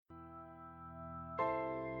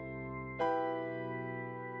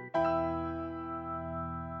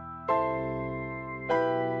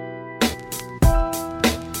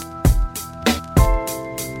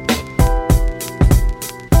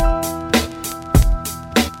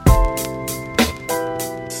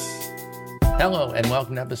Hello and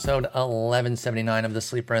welcome to episode 1179 of The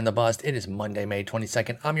Sleeper and the Bust. It is Monday, May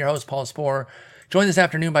 22nd. I'm your host, Paul Sporer, joined this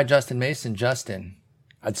afternoon by Justin Mason. Justin,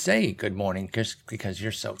 I'd say good morning just because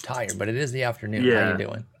you're so tired, but it is the afternoon. Yeah. How you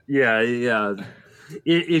doing? Yeah.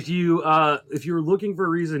 If you're looking for a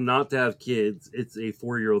reason not to have kids, it's a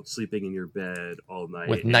 4-year-old sleeping in your bed all night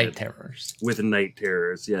with night terrors. With night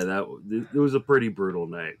terrors, yeah, it was a pretty brutal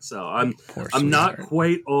night. So I'm sweetheart. Not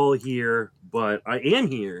quite all here, but I am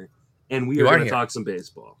here, and we are going to talk some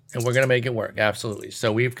baseball, and we're going to make it work. Absolutely.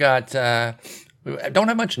 So we've got. We don't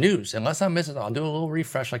have much news unless I'm missing. I'll do a little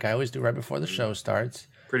refresh like I always do right before the show starts.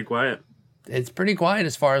 Pretty quiet. It's pretty quiet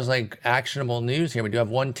as far as like actionable news here. We do have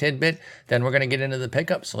one tidbit, then we're going to get into the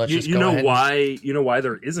pickup. So let's you know why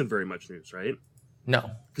there isn't very much news, right?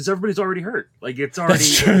 No, because everybody's already hurt. Like it's already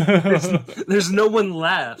there's no one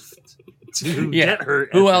left to get hurt.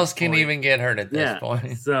 Who else can even get hurt at this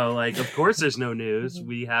point? So like, of course, there's no news.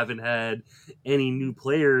 We haven't had any new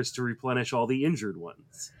players to replenish all the injured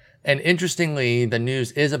ones. And interestingly, the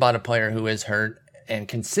news is about a player who is hurt. And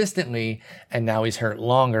consistently, and now he's hurt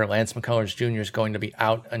longer. Lance McCullers Jr. is going to be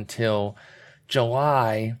out until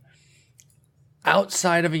July.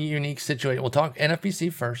 Outside of a unique situation, we'll talk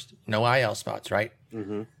NFBC first. No IL spots, right?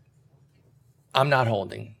 Mm-hmm. I'm not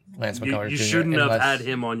holding Lance McCullers Jr. You shouldn't have had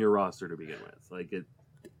him on your roster to begin with. Like it.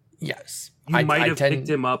 Yes, you might have picked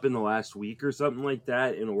him up in the last week or something like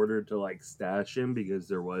that in order to like stash him because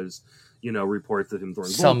there was, reports of him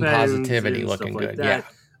throwing some bullpens positivity and looking stuff like good. That.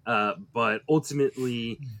 Yeah. But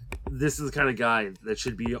ultimately, this is the kind of guy that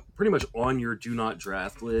should be pretty much on your do not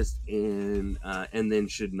draft list and then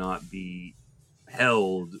should not be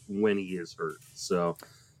held when he is hurt. So,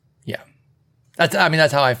 yeah,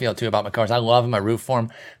 that's how I feel too about McCullers. I love him, I root for him,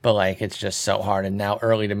 but like it's just so hard. And now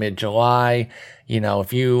early to mid July,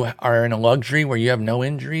 if you are in a luxury where you have no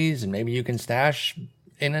injuries and maybe you can stash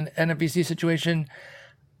in an NFBC situation,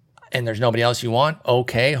 and there's nobody else you want,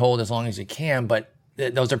 okay, hold as long as you can, but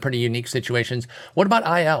those are pretty unique situations. What about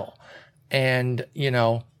IL? And,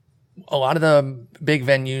 a lot of the big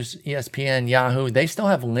venues, ESPN, Yahoo, they still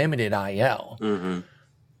have limited IL. Mm-hmm.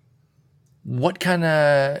 What kind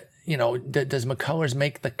of, does McCullers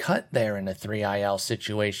make the cut there in a 3 IL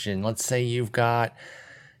situation? Let's say you've got,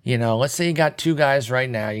 let's say you got 2 guys right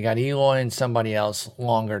now. You got Eloy and somebody else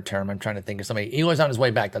longer term. I'm trying to think of somebody. Eloy's on his way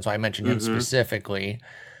back. That's why I mentioned him specifically.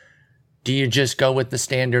 Do you just go with the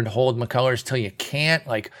standard hold McCullers till you can't?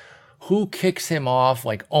 Like, who kicks him off?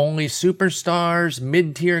 Like, only superstars,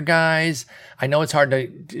 mid-tier guys? I know it's hard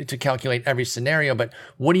to calculate every scenario, but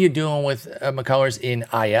what are you doing with McCullers in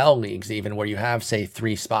IL leagues, even where you have, say,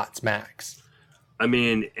 3 spots max? I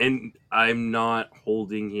mean, and I'm not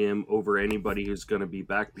holding him over anybody who's going to be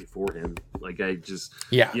back before him. Like, I just,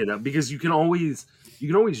 because you can always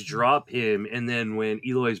drop him, and then when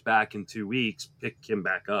Eloy's back in 2 weeks, pick him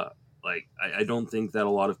back up. Like, I don't think that a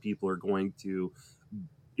lot of people are going to,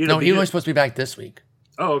 Eloy's supposed to be back this week.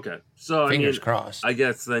 Oh, okay. So fingers crossed. I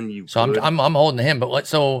guess then you. So I'm holding him, but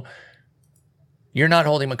so you're not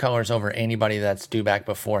holding McCullers over anybody that's due back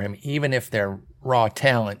before him, even if their raw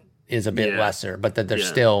talent is a bit lesser, but that they're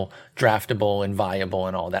still draftable and viable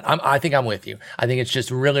and all that. I think I'm with you. I think it's just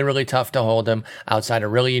really, really tough to hold them outside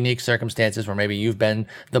of really unique circumstances where maybe you've been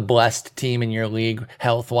the blessed team in your league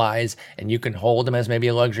health-wise, and you can hold them as maybe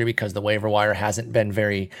a luxury because the waiver wire hasn't been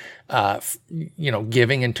very,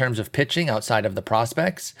 giving in terms of pitching outside of the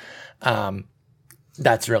prospects.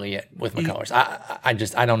 That's really it with McCullers.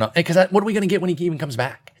 I don't know. Because what are we going to get when he even comes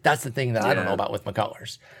back? That's the thing that I don't know about with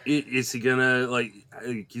McCullers. Is he going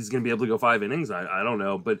to, he's going to be able to go 5 innings? I don't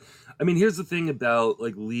know. But, I mean, here's the thing about,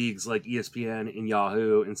 leagues like ESPN and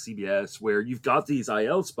Yahoo and CBS where you've got these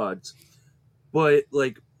IL spots, but,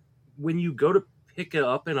 when you go to pick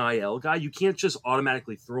up an IL guy, you can't just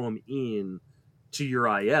automatically throw him in to your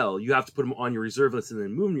IL. You have to put him on your reserve list and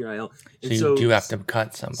then move him to your IL. And so you do have to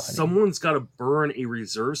cut somebody. Someone's got to burn a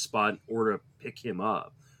reserve spot in order to pick him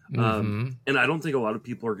up. And I don't think a lot of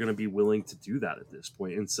people are going to be willing to do that at this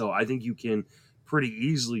point. And so I think you can pretty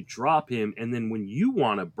easily drop him. And then when you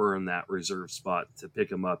want to burn that reserve spot to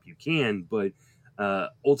pick him up, you can. But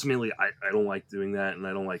ultimately, I don't like doing that. And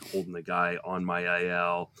I don't like holding the guy on my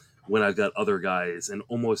IL when I've got other guys. And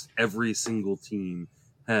almost every single team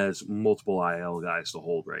has multiple IL guys to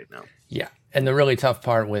hold right now. Yeah. And the really tough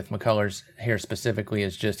part with McCullers here specifically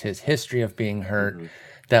is just his history of being hurt,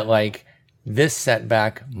 that this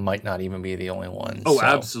setback might not even be the only one. Oh, so,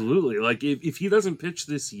 absolutely. If he doesn't pitch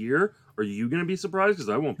this year, are you going to be surprised? Because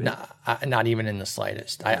I won't be. Not even in the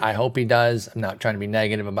slightest. I hope he does. I'm not trying to be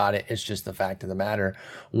negative about it. It's just the fact of the matter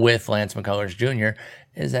with Lance McCullers Jr.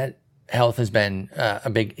 is that health has been a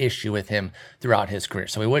big issue with him throughout his career.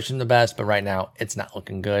 So we wish him the best, but right now it's not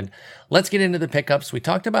looking good. Let's get into the pickups. We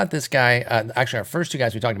talked about this guy. Actually, our first two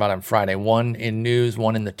guys we talked about on Friday, one in news,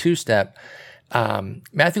 one in the two-step.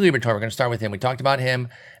 Matthew Liberatore, we're going to start with him. We talked about him,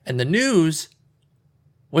 and the news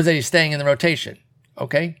was that he's staying in the rotation.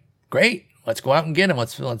 Okay, great. Let's go out and get him.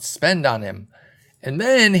 Let's spend on him. And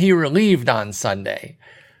then he relieved on Sunday.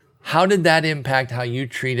 How did that impact how you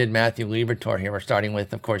treated Matthew Liberatore here? We're starting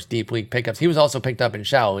with, of course, deep league pickups. He was also picked up in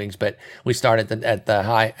shallow leagues, but we start at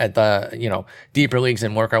the deeper leagues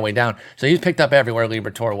and work our way down. So he's picked up everywhere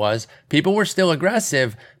Liberatore was. People were still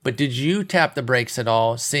aggressive, but did you tap the brakes at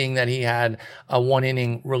all, seeing that he had a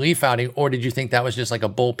 1-inning relief outing, or did you think that was just like a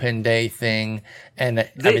bullpen day thing and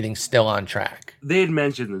that everything's still on track? They had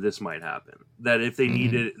mentioned that this might happen, that if they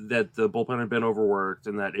needed, that the bullpen had been overworked,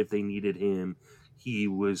 and that if they needed him, he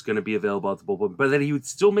was going to be available at the bullpen, but that he would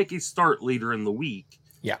still make a start later in the week.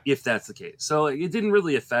 Yeah, if that's the case. So it didn't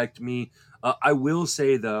really affect me. I will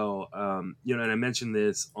say though, and I mentioned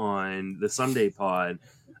this on the Sunday pod,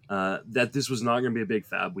 that this was not going to be a big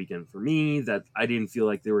fab weekend for me. That I didn't feel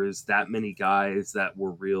like there was that many guys that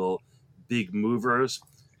were real big movers.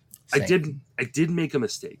 Same. I did make a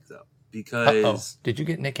mistake though, because did you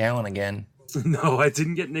get Nick Allen again? No, I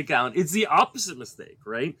didn't get Nick Allen. It's the opposite mistake,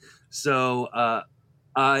 right? So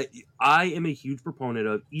I am a huge proponent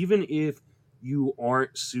of, even if you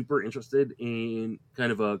aren't super interested in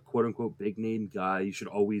kind of a quote unquote big name guy, you should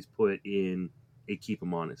always put in a keep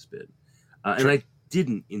him honest bid. And I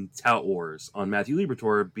didn't in Tout Wars on Matthew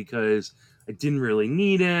Liberatore because I didn't really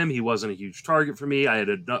need him. He wasn't a huge target for me. Matt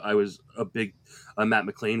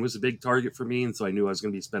McLain was a big target for me, and so I knew I was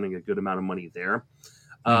going to be spending a good amount of money there.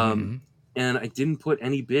 And I didn't put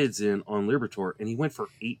any bids in on Liberatore, and he went for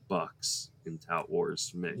 $8 in Tout Wars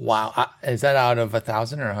mix. Wow. Is that out of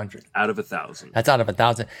 1,000 or 100? Out of 1,000. That's out of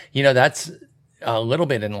 1,000. That's a little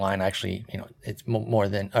bit in line, actually. It's more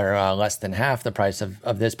than or less than half the price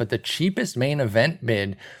of this, but the cheapest main event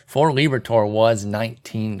bid for Liberatore was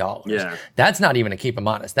 $19. Yeah. That's not even a keep him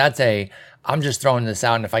honest. That's I'm just throwing this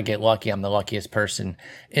out, and if I get lucky, I'm the luckiest person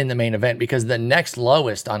in the main event, because the next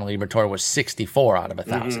lowest on Liberatore was 64 out of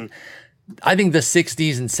 1,000. I think the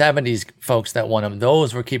 60s and 70s folks that won him,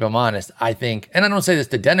 those were keep him honest, I think. And I don't say this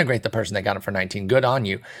to denigrate the person that got him for 19. Good on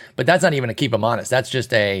you. But that's not even a keep him honest. That's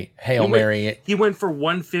just a Hail Mary. He went for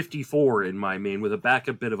 154 in my main with a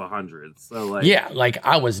backup bid of 100. So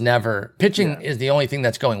I was never pitching is the only thing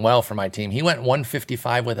that's going well for my team. He went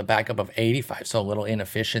 155 with a backup of 85. So a little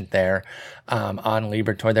inefficient there on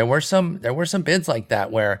Liberatore. There were some bids like that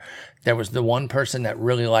where there was the one person that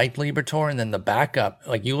really liked Liberatore, and then the backup.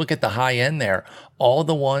 Like, you look at the high end there, all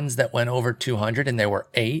the ones that went over 200, and there were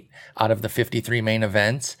 8 out of the 53 main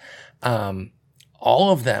events. All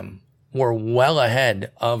of them were well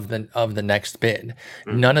ahead of the next bid.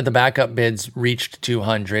 None of the backup bids reached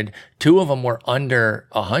 200. 2 of them were under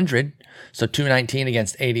 100. So 219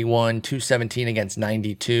 against 81, 217 against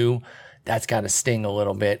 92. That's got to sting a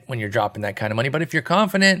little bit when you're dropping that kind of money. But if you're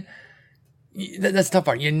confident, that's the tough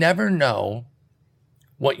part. You never know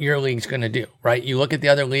what your league's going to do, right? You look at the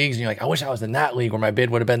other leagues and you're like, I wish I was in that league where my bid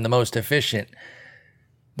would have been the most efficient.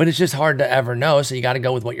 But it's just hard to ever know. So you got to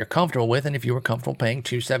go with what you're comfortable with. And if you were comfortable paying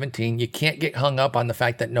 $217, you can't get hung up on the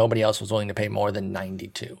fact that nobody else was willing to pay more than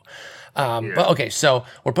 $92. But okay, so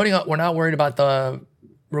we're not worried about the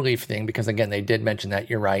relief thing, because again, they did mention that.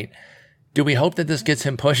 You're right. Do we hope that this gets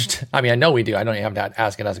him pushed? I mean, I know we do. I don't even have to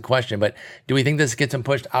ask it as a question, but do we think this gets him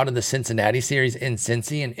pushed out of the Cincinnati series in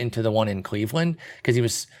Cincy and into the one in Cleveland? Because he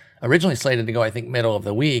was originally slated to go, I think, middle of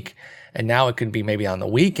the week, and now it could be maybe on the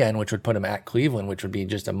weekend, which would put him at Cleveland, which would be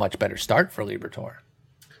just a much better start for Liberatore.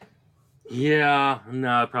 Yeah,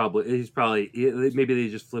 no, probably. Maybe they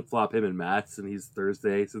just flip-flop him and Matt's, and he's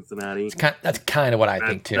Thursday, Cincinnati. That's kind of what I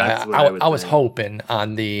think, too. I was hoping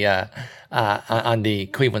on the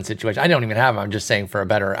Cleveland situation. I don't even have him. I'm just saying for a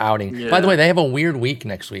better outing. Yeah. By the way, they have a weird week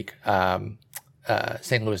next week.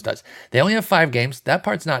 St. Louis does. They only have 5 games. That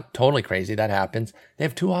part's not totally crazy. That happens. They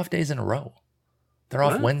have 2 off days in a row. They're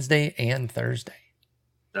off Wednesday and Thursday.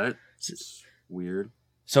 That's weird.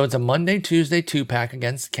 So it's a Monday, Tuesday 2-pack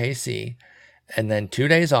against KC, and then 2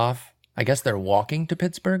 days off. I guess they're walking to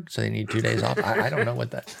Pittsburgh, so they need 2 days off. I don't know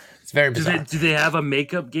what that. It's very bizarre. Do they have a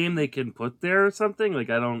makeup game they can put there or something? Like,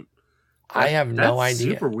 I have no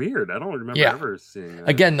idea. Super weird. I don't remember ever seeing that.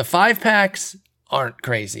 Again, the 5-packs aren't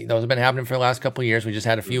crazy. Those have been happening for the last couple of years. We just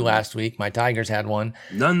had a few last week. My Tigers had one.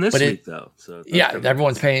 None this week, though. So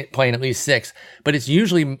everyone's playing at least 6. But it's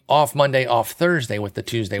usually off Monday, off Thursday with the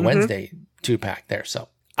Tuesday, Wednesday 2-pack there. So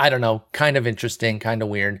I don't know, kind of interesting, kind of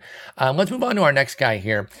weird. Let's move on to our next guy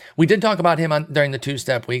here. We did talk about him during the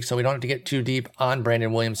two-step week, so we don't have to get too deep on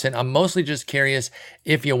Brandon Williamson. I'm mostly just curious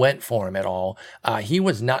if you went for him at all. He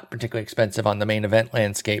was not particularly expensive on the main event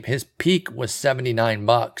landscape. His peak was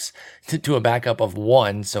 $79 to a backup of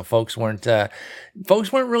 1, so folks weren't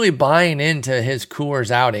really buying into his Coors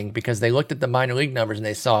outing because they looked at the minor league numbers and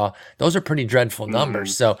they saw those are pretty dreadful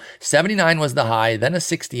numbers. So 79 was the high, then a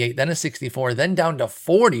 68, then a 64, then down to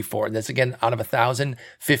 44. That's again out of 1,000,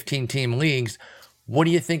 15-team leagues. What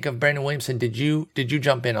do you think of Brandon Williamson? Did you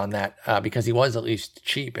jump in on that because he was at least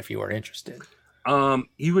cheap if you were interested?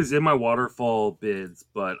 He was in my waterfall bids,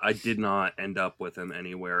 but I did not end up with him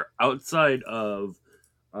anywhere outside of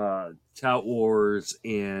Tout Wars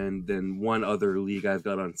and then one other league I've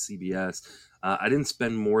got on CBS. I didn't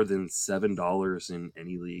spend more than $7 in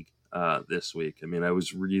any league this week. I mean, I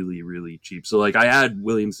was really, really cheap. So like I had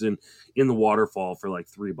Williamson in the waterfall for like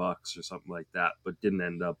 $3 or something like that, but didn't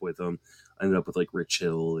end up with him. I ended up with like Rich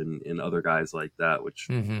Hill and other guys like that, which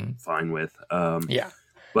I'm fine with. Yeah,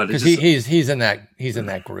 but because he's in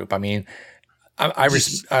that group. I mean,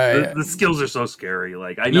 the skills are so scary.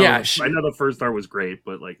 Like I know the first start was great,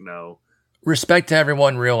 but like no. Respect to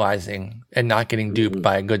everyone realizing and not getting duped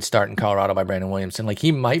by a good start in Colorado by Brandon Williamson. Like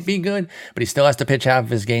he might be good, but he still has to pitch half of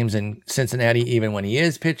his games in Cincinnati, even when he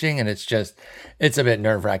is pitching. And it's a bit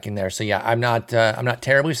nerve wracking there. So yeah, I'm not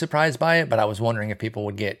terribly surprised by it, but I was wondering if people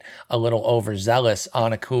would get a little overzealous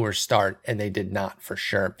on a cooler start, and they did not for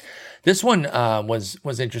sure. This one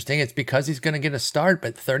was interesting. It's because he's going to get a start,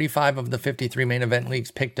 but 35 of the 53 main event leagues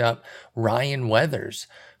picked up Ryan Weathers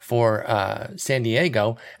for San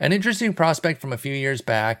Diego. An interesting prospect from a few years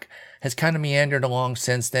back, has kind of meandered along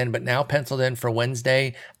since then, but now penciled in for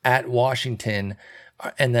Wednesday at Washington,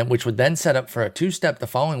 and then which would then set up for a two-step the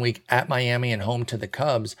following week at Miami and home to the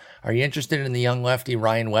Cubs. Are you interested in the young lefty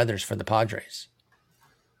Ryan Weathers for the Padres?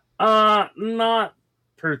 Not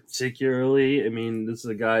particularly. I mean, this is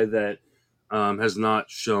a guy that has not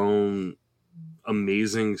shown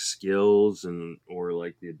amazing skills or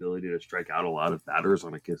like the ability to strike out a lot of batters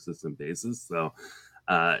on a consistent basis. So,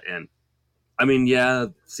 and I mean, yeah,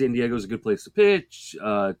 San Diego's a good place to pitch.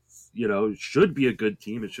 It should be a good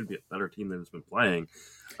team. It should be a better team than it's been playing.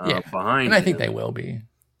 Behind, and I think they will be.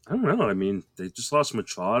 I don't know. I mean, they just lost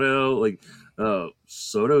Machado. Like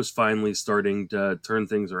Soto's finally starting to turn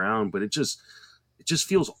things around, but it just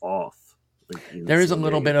feels off. There is a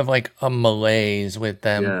little bit of like a malaise with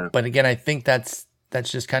them, but again, I think that's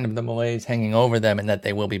just kind of the malaise hanging over them, and that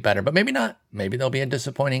they will be better. But maybe not. Maybe they'll be a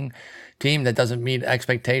disappointing team that doesn't meet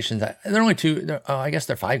expectations. They're only I guess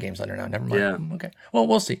they're 5 games under now. Never mind. Yeah. Okay. Well,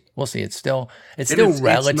 we'll see. It's still relatively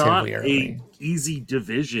early. It's not a easy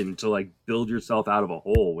division to like build yourself out of a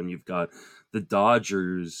hole when you've got the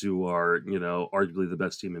Dodgers, who are arguably the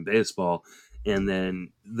best team in baseball, and then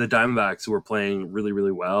the Diamondbacks, who are playing really,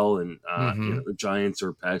 really well, and the Giants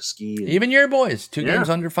are pesky. Even your boys, 2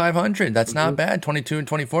 games under 500. That's not bad.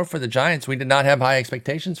 22-24 for the Giants. We did not have high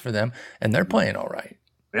expectations for them, and they're playing all right.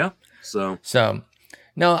 Yeah. So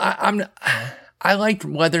no, I liked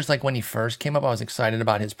Weathers. Like when he first came up, I was excited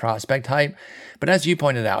about his prospect hype. But as you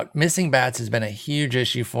pointed out, missing bats has been a huge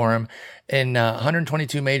issue for him. In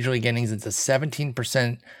 122 major league innings, it's a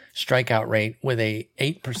 17% strikeout rate with a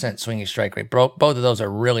 8% swinging strike rate. Both of those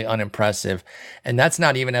are really unimpressive. And that's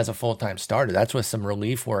not even as a full-time starter. That's with some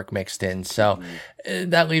relief work mixed in. So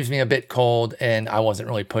that leaves me a bit cold, and I wasn't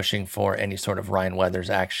really pushing for any sort of Ryan Weathers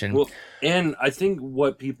action. Well, and I think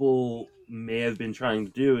what people may have been trying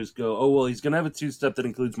to do is go, oh, well, he's going to have a two-step that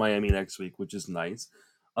includes Miami next week, which is nice.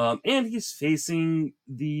 And he's facing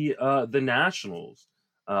the Nationals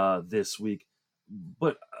this week.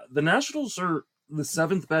 But the Nationals are the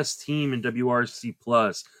 7th best team in WRC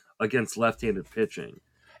plus against left-handed pitching.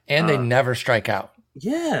 And they never strike out.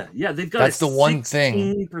 Yeah. They've got that's the one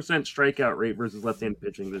thing. 16% strikeout rate versus left-handed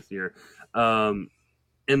pitching this year. And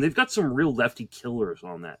they've got some real lefty killers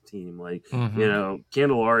on that team. Like,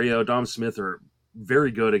 Candelario, Dom Smith are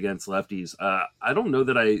very good against lefties. I don't know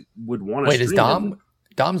that I would want to. Wait, is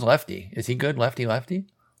Dom's lefty? Is he good lefty?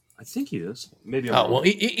 I think he is. Maybe. Well,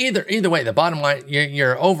 either way, the bottom line,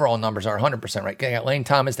 your overall numbers are 100% right. They got Lane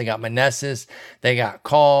Thomas, they got Meneses, they got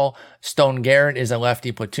Call. Stone Garrett is a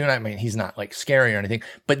lefty platoon. I mean, he's not like scary or anything,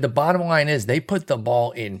 but the bottom line is they put the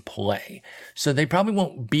ball in play, so they probably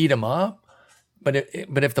won't beat him up. But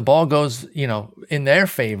if the ball goes, in their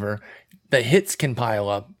favor, the hits can pile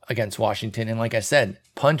up against Washington. And like I said,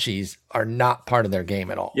 punchies are not part of their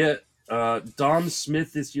game at all. Yeah. Dom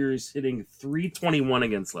Smith this year is hitting .321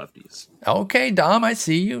 against lefties. Okay, Dom, I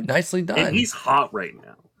see you. Nicely done. And he's hot right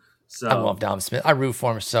now. So I love Dom Smith. I root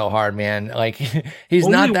for him so hard, man. Like he's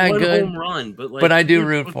only not that one good, home run, but I do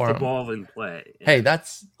root for the him. ball in play. Yeah. Hey,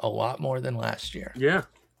 that's a lot more than last year. Yeah,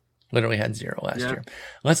 literally had 0 last year.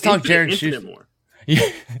 Let's talk Jared Schuster. More.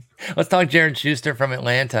 Let's talk Jared Schuster from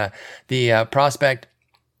Atlanta, the prospect.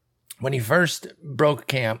 When he first broke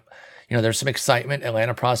camp, there's some excitement.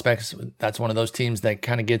 Atlanta prospects, that's one of those teams that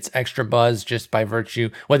kind of gets extra buzz just by virtue,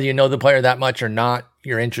 whether you know the player that much or not,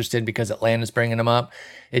 you're interested because Atlanta's bringing him up.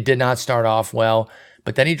 It did not start off well,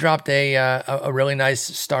 but then he dropped a really nice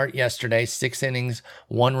start yesterday, 6 innings,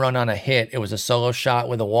 1 run on a hit. It was a solo shot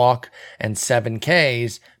with a walk and 7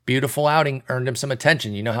 Ks. Beautiful outing, earned him some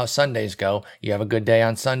attention. You know how Sundays go. You have a good day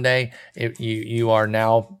on Sunday. You are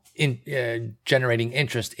now generating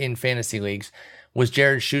interest in fantasy leagues. Was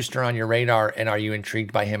Jared Schuster on your radar, and are you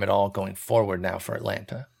intrigued by him at all going forward now for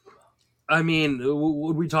Atlanta? I mean,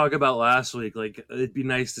 what we talked about last week, like it'd be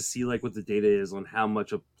nice to see like what the data is on how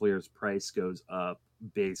much a player's price goes up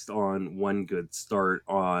based on one good start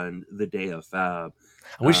on the day of Fab.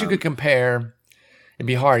 I wish you could compare. It'd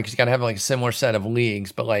be hard because you got to have like a similar set of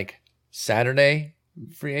leagues, but like Saturday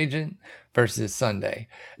free agent versus Sunday,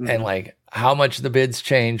 and like how much the bids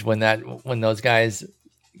change when those guys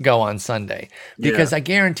go on Sunday, because I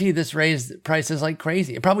guarantee this raised prices like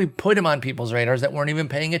crazy. It probably put him on people's radars that weren't even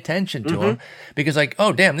paying attention to him, because like,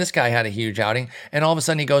 oh damn, this guy had a huge outing, and all of a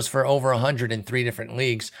sudden he goes for over 100 in 3 different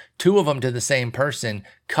leagues, 2 of them to the same person,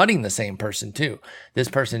 cutting the same person too. This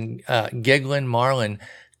person, Giglin Marlin,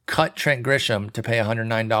 cut Trent Grisham to pay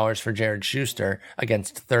 $109 for Jared Schuster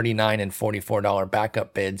against $39 and $44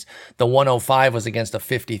 backup bids. The 105 was against a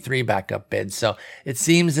 53 backup bid. So it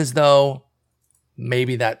seems as though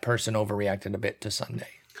maybe that person overreacted a bit to Sunday.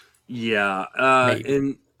 Yeah.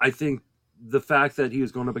 And I think the fact that he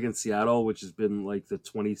was going up against Seattle, which has been like the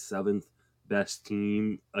 27th best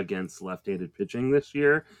team against left-handed pitching this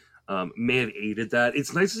year, may have aided that.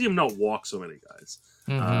 It's nice to see him not walk so many guys,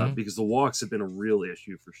 because the walks have been a real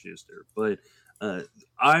issue for Schuster. But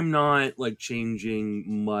I'm not like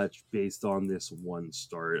changing much based on this one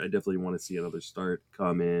start. I definitely want to see another start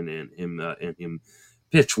come in and him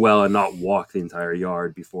pitch well and not walk the entire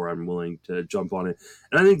yard before I'm willing to jump on it.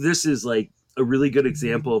 And I think this is like a really good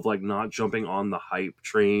example of like not jumping on the hype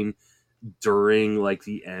train during like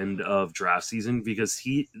the end of draft season, because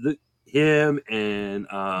him and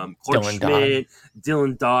Clark Schmidt,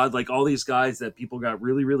 Dylan Dodd, like all these guys that people got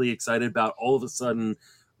really, really excited about all of a sudden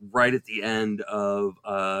right at the end of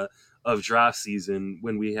draft season,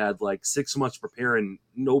 when we had like 6 months to prepare and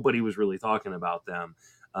nobody was really talking about them.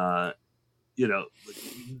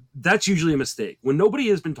 That's usually a mistake. When nobody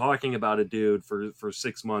has been talking about a dude for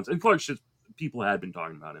 6 months, and Clark Schmidt, people had been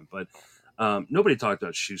talking about him, but nobody talked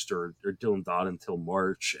about Schuster or Dylan Dodd until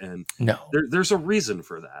March, and there's a reason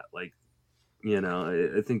for that. Like,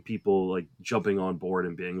 I think people like jumping on board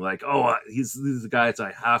and being like, "Oh, he's the guy that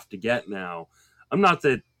I have to get now." I'm not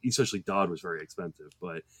that, especially Dodd was very expensive,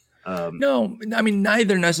 but no, I mean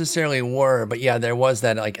neither necessarily were, but yeah, there was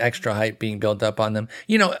that like extra hype being built up on them.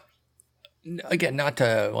 Again, not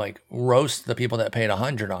to like roast the people that paid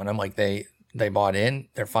 100 on them, like they bought in,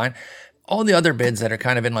 they're fine. All the other bids that are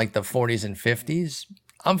kind of in like the 40s and 50s,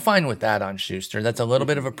 I'm fine with that on Schuster. That's a little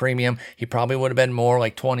bit of a premium. He probably would have been more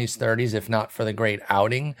like 20s, 30s, if not for the great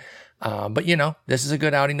outing. But this is a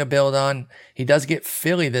good outing to build on. He does get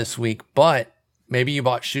Philly this week, but maybe you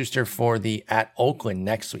bought Schuster for the at Oakland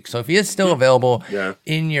next week. So if he is still available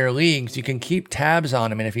in your leagues, you can keep tabs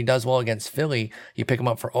on him. And if he does well against Philly, you pick him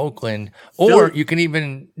up for Oakland. Or you can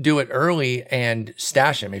even do it early and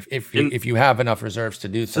stash him if you have enough reserves to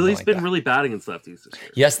do something. Philly's been really bad against lefties this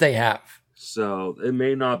year. Yes, they have. So it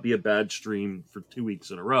may not be a bad stream for 2 weeks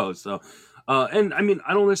in a row. So, and I mean,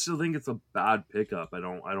 I don't necessarily think it's a bad pickup. I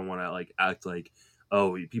don't want to like act like,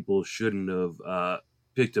 oh, people shouldn't have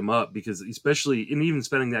picked him up, because especially in even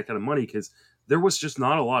spending that kind of money, because there was just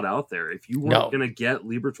not a lot out there. If you weren't going to get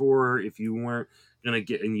Liberatore, if you weren't going to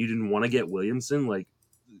get, and you didn't want to get Williamson, like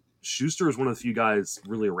Schuster is one of the few guys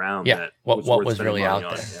really around. Yeah. That what was really out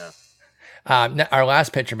there. Yeah. Our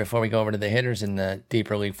last pitcher before we go over to the hitters in the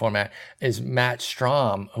deeper league format is Matt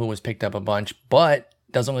Strom, who was picked up a bunch, but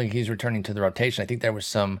doesn't look like he's returning to the rotation. I think there was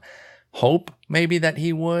some hope maybe that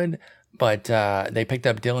he would, but they picked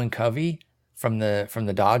up Dylan Covey from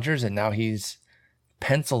the Dodgers, and now he's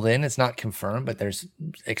penciled in. It's not confirmed, but there's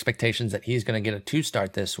expectations that he's going to get a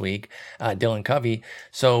 2-start this week, Dylan Covey.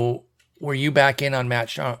 So were you back in on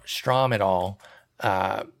Matt Strom at all?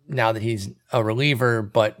 Now that he's a reliever,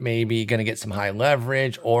 but maybe going to get some high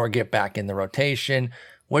leverage or get back in the rotation.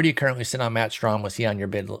 Where do you currently sit on Matt Strom? Was he on your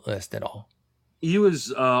bid list at all? He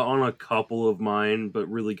was on a couple of mine, but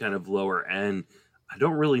really kind of lower end. I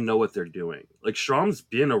don't really know what they're doing. Like, Strom's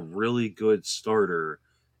been a really good starter,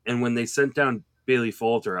 and when they sent down Bailey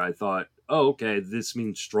Falter, I thought, oh, okay, this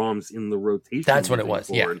means Strom's in the rotation. That's what it was.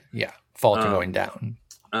 Forward. Yeah. Falter going down.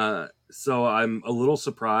 So I'm a little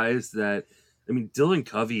surprised that, I mean, Dylan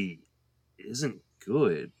Covey isn't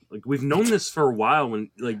good. Like, we've known this for a while,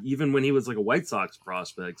 even when he was like a White Sox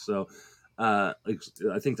prospect. So, I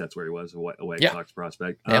think that's where he was, a White Sox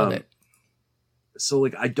prospect. Nailed it. So,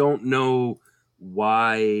 like, I don't know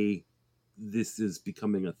why this is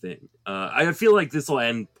becoming a thing. I feel like this will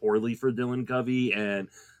end poorly for Dylan Covey, and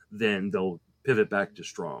then they'll pivot back to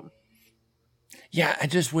Strom. Yeah, I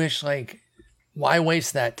just wish, like, why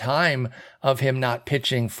waste that time of him not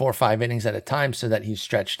pitching 4 or 5 innings at a time so that he's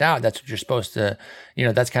stretched out? That's what you're supposed to,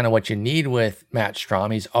 that's kind of what you need with Matt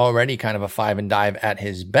Strom. He's already kind of a 5 and dive at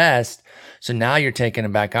his best. So now you're taking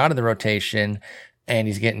him back out of the rotation, and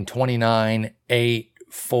he's getting 29, 8,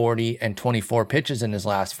 40, and 24 pitches in his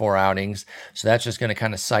last 4 outings. So that's just going to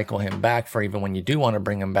kind of cycle him back for even when you do want to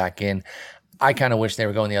bring him back in. I kind of wish they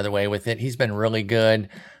were going the other way with it. He's been really good.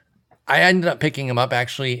 I ended up picking him up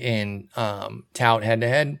actually in tout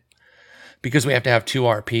head-to-head because we have to have 2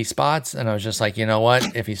 RP spots. And I was just like, you know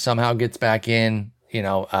what? If he somehow gets back in,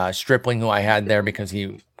 Stripling, who I had there because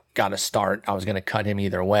he got a start, I was going to cut him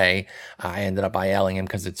either way. I ended up ILing him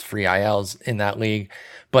because it's free ILs in that league.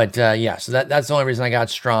 But so that's the only reason I got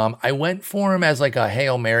Strom. I went for him as like a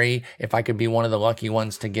Hail Mary. If I could be one of the lucky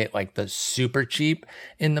ones to get like the super cheap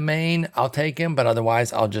in the main, I'll take him. But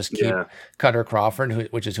otherwise, I'll just keep Cutter Crawford,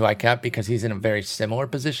 which is who I kept because he's in a very similar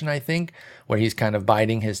position, I think, where he's kind of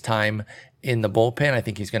biding his time in the bullpen. I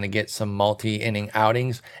think he's going to get some multi-inning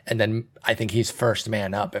outings. And then I think he's first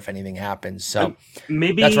man up if anything happens. So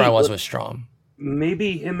maybe that's where I was with Strom.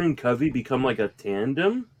 Maybe him and Covey become like a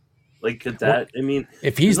tandem. Like, could that,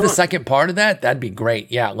 if he's the second part of that, that'd be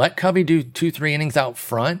great. Yeah. Let Covey do 2-3 innings out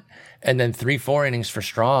front and then 3-4 innings for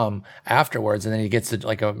Strom afterwards. And then he gets to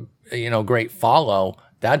like a, great follow.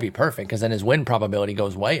 That'd be perfect because then his win probability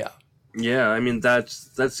goes way up. Yeah. That's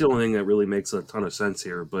the only thing that really makes a ton of sense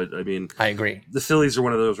here. But I agree. The Phillies are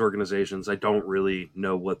one of those organizations. I don't really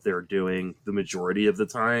know what they're doing the majority of the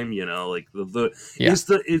time. Like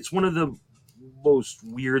it's one of the most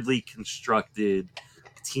weirdly constructed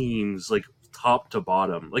teams, like top to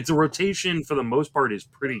bottom. Like the rotation for the most part is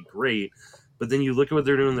pretty great, but then you look at what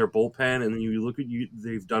they're doing in their bullpen, and then you look at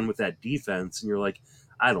they've done with that defense, and you're like,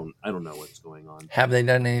 I don't know what's going on. Have they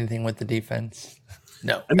done anything with the defense?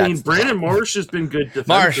 No. Brandon Marsh has been good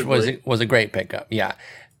defensively. Marsh was a great pickup. Yeah.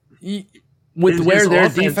 With where their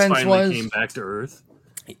defense was, came back to earth.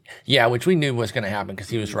 Yeah, which we knew was going to happen because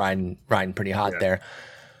he was riding pretty hot there.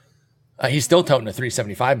 He's still toting a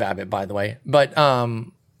 375 BABIP, by the way. But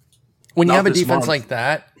when you have a defense like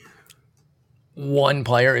that, one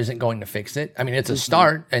player isn't going to fix it. It's a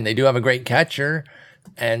start, and they do have a great catcher.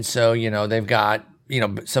 And so, they've got,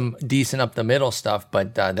 some decent up the middle stuff,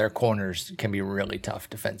 but their corners can be really tough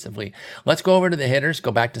defensively. Let's go over to the hitters,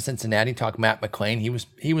 go back to Cincinnati, talk Matt McLain.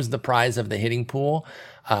 He was the prize of the hitting pool,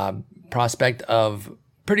 prospect of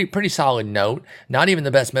pretty solid note. Not even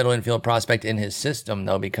the best middle infield prospect in his system,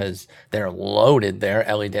 though, because they're loaded there.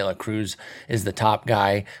 Ellie De La Cruz is the top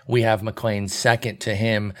guy. We have McLain second to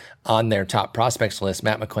him on their top prospects list.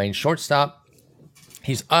 Matt McLain, shortstop.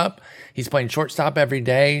 He's up. He's playing shortstop every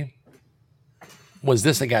day. Was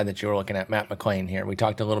this the guy that you were looking at, Matt McLain here? We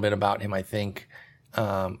talked a little bit about him, I think.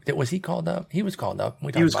 Was he called up? He was called up.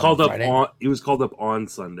 He was called up on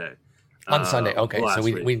Sunday. On Sunday. Okay, so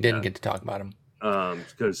we didn't get to talk about him.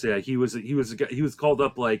 Because he was called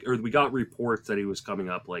up we got reports that he was coming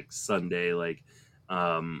up like Sunday, I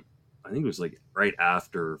think it was like right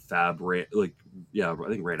after Fab ran,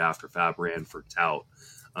 right after Fab ran for tout.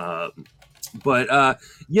 McLain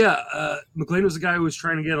was a guy who was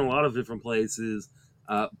trying to get in a lot of different places,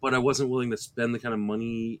 but I wasn't willing to spend the kind of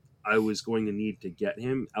money I was going to need to get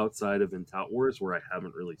him outside of in Tout Wars, where I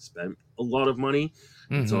haven't really spent a lot of money.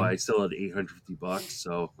 Mm-hmm. So I still had $850,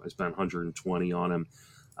 so I spent $120 on him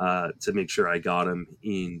to make sure I got him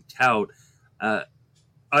in Tout.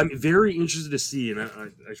 I'm very interested to see, and I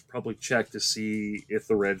should probably check to see if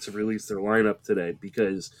the Reds have released their lineup today,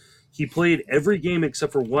 because he played every game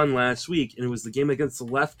except for one last week, and it was the game against the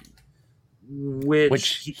lefty,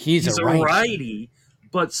 which he's a righty.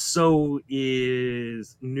 But so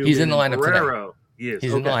is Newman. He's in the lineup Guerrero. today.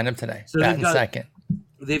 He's in the lineup today. So batting second.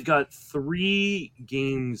 They've got 3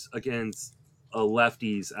 games against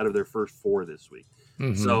lefties out of their first 4 this week.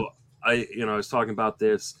 Mm-hmm. So I was talking about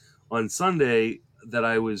this on Sunday. that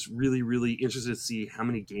I was really, really interested to see how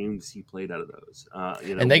many games he played out of those.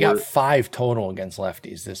 And they got 5 total against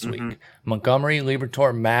lefties this week. Montgomery,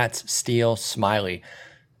 Liberatore, Matz, Steele, Smiley.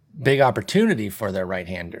 Big opportunity for their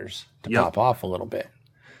right-handers to pop off a little bit.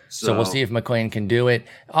 So we'll see if McLain can do it.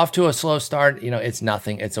 Off to a slow start, it's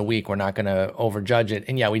nothing. It's a week. We're not going to overjudge it.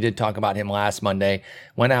 And yeah, we did talk about him last Monday.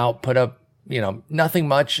 Went out, put up, nothing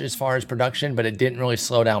much as far as production, but it didn't really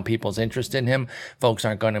slow down people's interest in him. Folks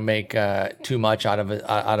aren't going to make too much out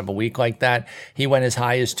of a week like that. He went as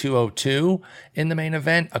high as 202 in the main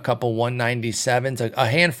event, a couple 197s, a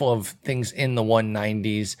handful of things in the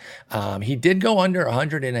 190s. He did go under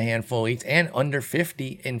 100 in a handful of leagues and under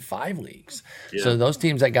 50 in 5 leagues. Yeah. So those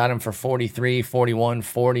teams that got him for 43, 41,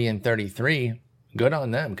 40, and 33, good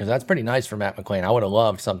on them, because that's pretty nice for Matt McLain. I would have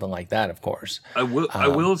loved something like that, of course. I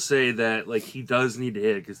will say that he does need to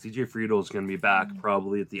hit, because DJ Friedl is going to be back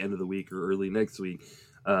probably at the end of the week or early next week,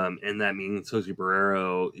 and that means Jose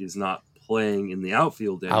Barrero is not playing in the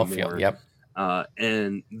outfield anymore. Yep.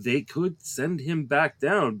 And they could send him back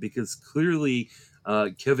down, because clearly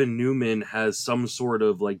Kevin Newman has some sort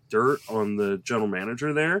of dirt on the general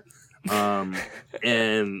manager there,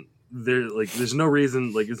 and there's no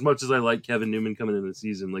reason, as much as I like Kevin Newman coming in the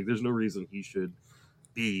season, there's no reason he should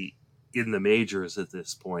be in the majors at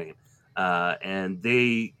this point. But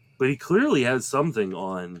he clearly has something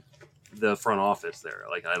on the front office there.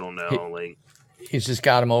 I don't know, he's just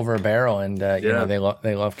got him over a barrel, and they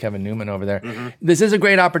love Kevin Newman over there. Mm-hmm. This is a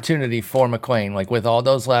great opportunity for McLain, with all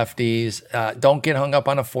those lefties. Don't get hung up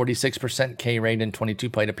on a 46% K rate in 22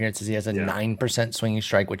 plate appearances. He has a 9% swinging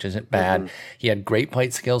strike, which isn't bad. Mm-hmm. He had great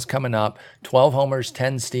plate skills coming up. 12 homers,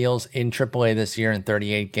 10 steals in AAA this year in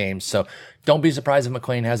 38 games. So don't be surprised if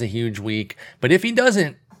McLain has a huge week. But if he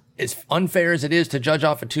doesn't, as unfair as it is to judge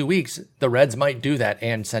off of 2 weeks, the Reds might do that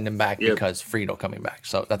and send him back because Friedl coming back.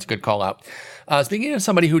 So that's a good call out. Speaking of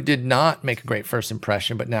somebody who did not make a great first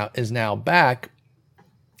impression, but is now back,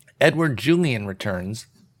 Edouard Julien returns.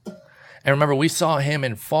 And remember, we saw him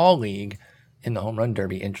in Fall League in the Home Run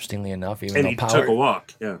Derby, interestingly enough. Even though took a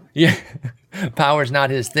walk. Yeah. Power's not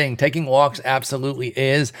his thing. Taking walks absolutely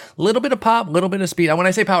is. A little bit of pop, a little bit of speed. When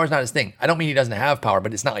I say power's not his thing, I don't mean he doesn't have power,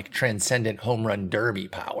 but it's not transcendent Home Run Derby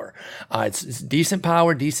power. It's decent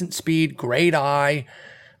power, decent speed, great eye.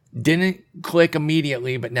 Didn't click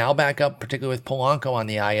immediately, but now back up, particularly with Polanco on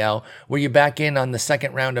the IL. Were you back in on the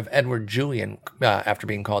second round of Edouard Julien after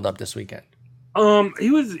being called up this weekend?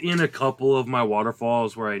 He was in a couple of my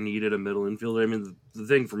waterfalls where I needed a middle infielder. I mean, the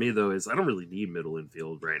thing for me though is I don't really need middle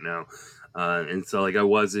infield right now, and so I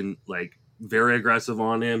wasn't very aggressive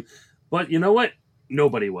on him. But you know what?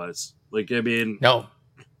 Nobody was. No.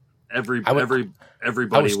 Everybody.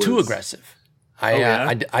 I was too aggressive.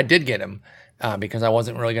 I did get him. Because I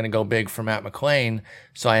wasn't really going to go big for Matt McLain.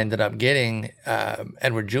 So I ended up getting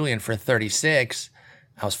Edouard Julien for 36.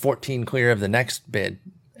 I was 14 clear of the next bid.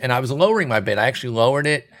 And I was lowering my bid. I actually lowered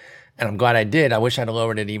it, and I'm glad I did. I wish I'd have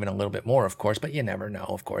lowered it even a little bit more, of course, but you never know,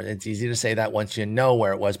 of course. It's easy to say that once you know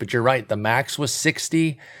where it was. But you're right. The max was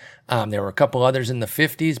 60. There were a couple others in the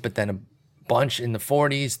 50s, but then a bunch in the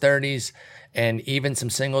 40s, 30s, and even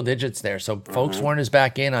some single digits there. So folks weren't as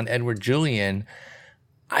back in on Edouard Julien.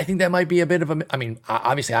 I think that might be a bit of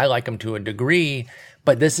obviously I like him to a degree,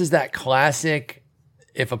 but this is that classic,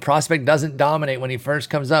 if a prospect doesn't dominate when he first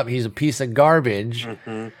comes up, he's a piece of garbage.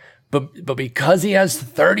 Mm-hmm. But because he has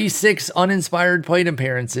 36 uninspired plate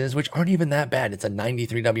appearances, which aren't even that bad, it's a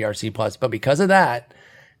 93 WRC plus, but because of that,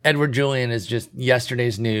 Edouard Julien is just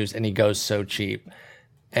yesterday's news, and he goes so cheap.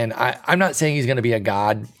 And I'm not saying he's going to be a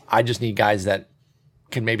god. I just need guys that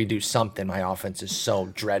can maybe do something. My offense is so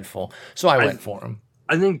dreadful. So I went for him.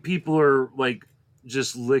 I think people are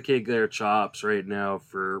just licking their chops right now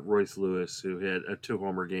for Royce Lewis, who hit a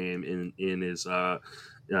 2-homer game in his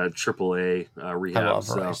AAA rehab. I love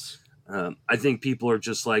Royce. I think people are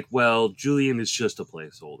just well, Julien is just a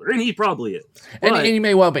placeholder, and he probably is. And he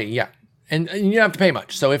may well be, yeah. And you don't have to pay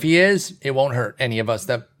much. So if he is, it won't hurt any of us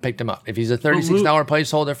that picked him up. If he's a $36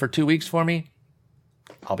 placeholder for 2 weeks for me,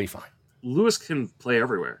 I'll be fine. Lewis can play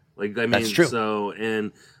everywhere. That's true. So,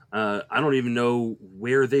 and I don't even know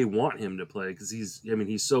where they want him to play, because he's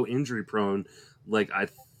so injury prone. I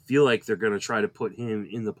feel like they're going to try to put him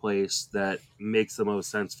in the place that makes the most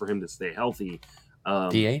sense for him to stay healthy.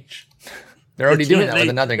 DH? They're already doing that with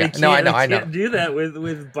another guy. No, I know. They can't do that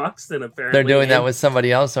with Buxton, apparently. They're doing that with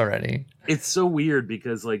somebody else already. It's so weird,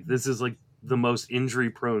 because this is the most injury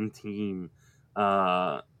prone team.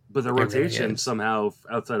 But the rotation somehow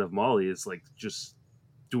outside of Molly is just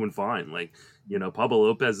doing fine. Like, Pablo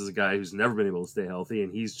Lopez is a guy who's never been able to stay healthy,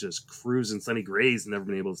 and he's just cruising. Sonny Gray's never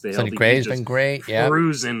been able to stay Sonny healthy. Gray's been great. Yeah,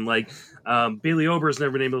 cruising. Like, Bailey Ober's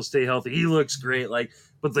never been able to stay healthy. He looks great. Like,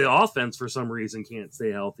 but the offense for some reason can't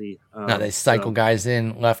stay healthy. No, they cycle guys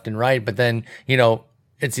in left and right, but then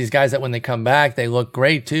it's these guys that when they come back, they look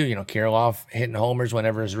great too. Kirilloff hitting homers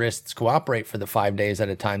whenever his wrists cooperate for the 5 days at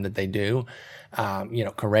a time that they do.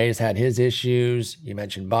 Correa's had his issues. You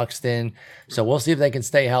mentioned Buxton. So we'll see if they can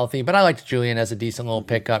stay healthy. But I liked Julian as a decent little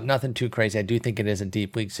pickup. Nothing too crazy. I do think it is a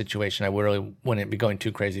deep league situation. I really wouldn't be going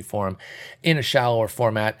too crazy for him in a shallower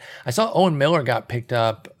format. I saw Owen Miller got picked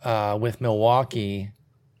up with Milwaukee.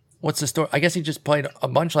 What's the story? I guess he just played a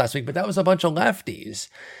bunch last week, but that was a bunch of lefties.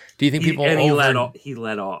 Do you think people he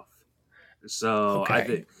led off. So okay. I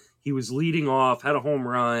think he was leading off, had a home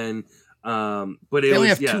run. But they only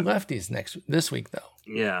have 2 lefties this week, though.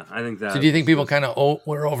 Yeah, I think that. So do you think people kind of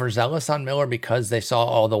were overzealous on Miller because they saw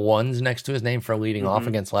all the ones next to his name for leading off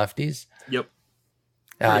against lefties? Yep.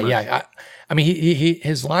 Yeah. I mean,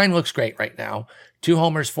 his line looks great right now. 2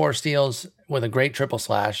 homers, 4 steals with a great triple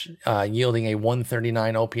slash, yielding a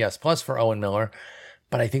 139 OPS plus for Owen Miller.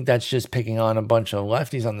 But I think that's just picking on a bunch of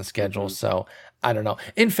lefties on the schedule. So I don't know.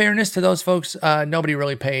 In fairness to those folks, nobody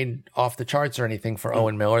really paid off the charts or anything for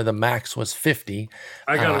Owen Miller. The max was 50.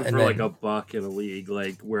 I got him for like $1 in a league,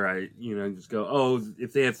 like where I, just go,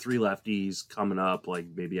 if they have 3 lefties coming up, like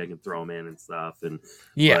maybe I can throw them in and stuff. And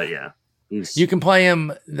yeah. You can play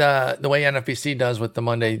him the way NFBC does with the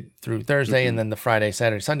Monday through Thursday and then the Friday,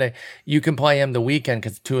 Saturday, Sunday. You can play him the weekend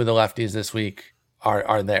because 2 of the lefties this week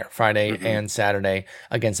are there, Friday and Saturday,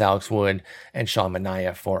 against Alex Wood and Sean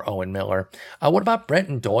Manaea for Owen Miller. What about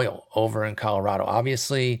Brenton Doyle over in Colorado?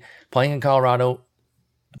 Obviously, playing in Colorado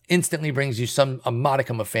instantly brings you a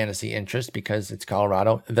modicum of fantasy interest because it's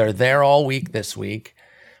Colorado. They're there all week this week.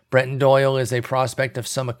 Brenton Doyle is a prospect of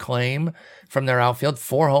some acclaim from their outfield.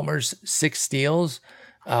 4 homers, 6 steals,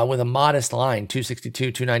 with a modest line,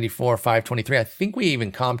 262, 294, 523. I think we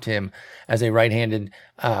even comped him as a right-handed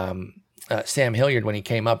Sam Hilliard when he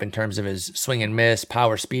came up in terms of his swing and miss,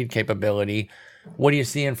 power, speed capability. What are you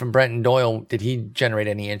seeing from Brenton Doyle? Did he generate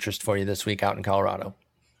any interest for you this week out in Colorado?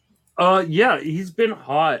 Yeah, he's been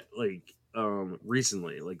hot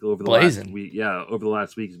recently, like over the last week. Yeah, over the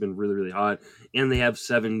last week he's been really, really hot, and they have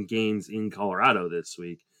 7 games in Colorado this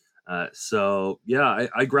week. So yeah,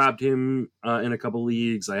 I grabbed him in a couple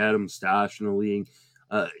leagues. I had him stashed in a league.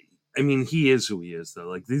 I mean, he is who he is, though.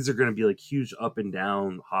 Like, these are going to be like huge up and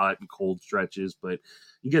down, hot and cold stretches. But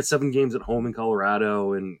you get 7 games at home in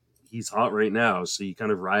Colorado, and he's hot right now. So you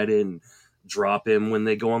kind of ride it and drop him when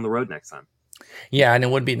they go on the road next time. Yeah, and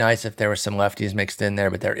it would be nice if there were some lefties mixed in there,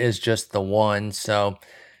 but there is just the one. So,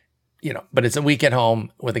 but it's a week at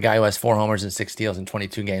home with a guy who has 4 homers and 6 steals in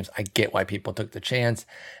 22 games. I get why people took the chance.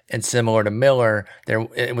 And similar to Miller,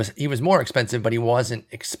 he was more expensive, but he wasn't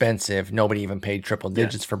expensive. Nobody even paid triple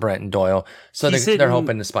digits for Brenton Doyle. So they're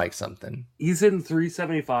hoping to spike something. He's hitting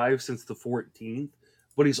 375 since the 14th,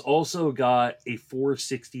 but he's also got a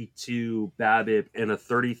 462 BABIP and a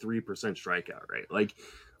 33% strikeout rate. Like,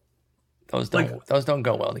 those don't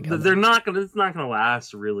go well together. It's not gonna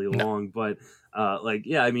last really long, but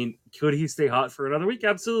I mean, could he stay hot for another week?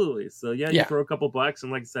 Absolutely. So you throw a couple bucks,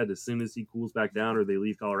 and like I said, as soon as he cools back down or they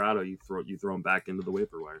leave Colorado, you throw him back into the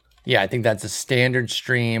waiver wire. Yeah, I think that's a standard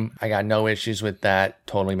stream. I got no issues with that.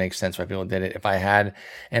 Totally makes sense why people did it. If I had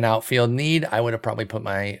an outfield need, I would have probably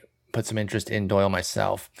put some interest in Doyle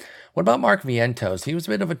myself. What about Mark Vientos? He was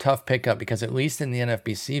a bit of a tough pickup because at least in the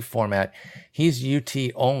NFBC format, he's UT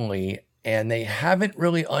only, and they haven't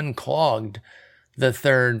really unclogged the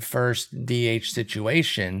first DH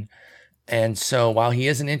situation. And so while he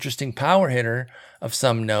is an interesting power hitter of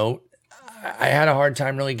some note, I had a hard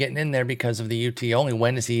time really getting in there because of the UT only.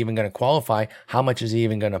 When is he even going to qualify? How much is he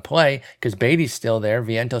even going to play? Because Beatty's still there.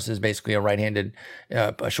 Vientos is basically a right-handed,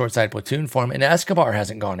 a short-side platoon for him. And Escobar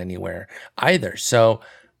hasn't gone anywhere either. So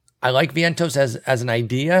I like Vientos as an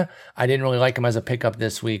idea. I didn't really like him as a pickup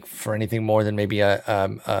this week for anything more than maybe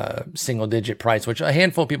a single-digit price, which a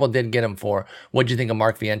handful of people did get him for. What do you think of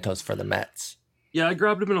Mark Vientos for the Mets? Yeah, I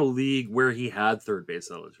grabbed him in a league where he had third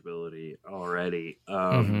base eligibility already,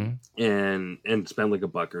 and spent like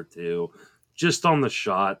 $1 or $2 just on the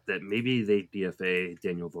shot that maybe they DFA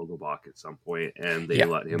Daniel Vogelbach at some point, and they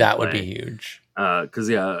let him. That would be huge.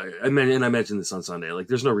 Because I mentioned this on Sunday. Like,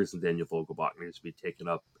 there's no reason Daniel Vogelbach needs to be taking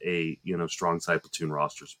up a strong side platoon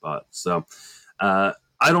roster spot. So, I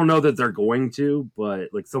don't know that they're going to, but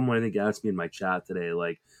like someone I think asked me in my chat today,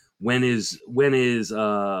 like when is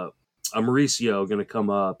Mauricio going to come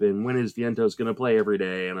up, and when is Vientos going to play every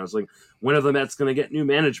day? And I was like, when are the Mets going to get new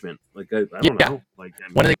management? Like, I don't know. Like, I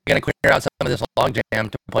mean, when are they going to clear out some of this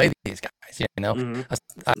logjam to play these guys? You know,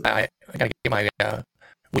 I got to get my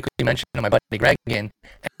weekly mention of my buddy Greg in,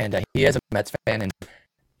 and he is a Mets fan, and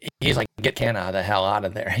he's like, get Canha the hell out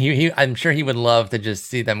of there. I'm sure he would love to just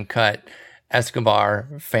see them cut Escobar,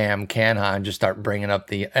 Pham, Canha, and just start bringing up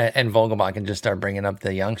and Vogelbach and just start bringing up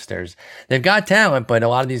the youngsters. They've got talent, but a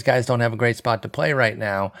lot of these guys don't have a great spot to play right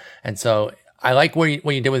now. And so I like what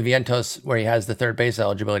you did with Vientos, where he has the third base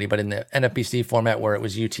eligibility, but in the NFBC format where it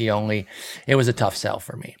was UT only, it was a tough sell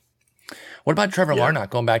for me. What about Trevor Larnach,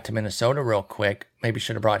 going back to Minnesota real quick? Maybe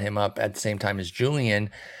should have brought him up at the same time as Julian.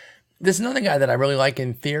 This is another guy that I really like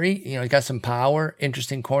in theory. You know, he's got some power,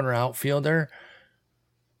 interesting corner outfielder,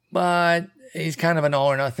 but he's kind of an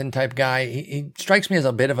all or nothing type guy. He strikes me as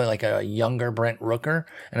a bit of a younger Brent Rooker.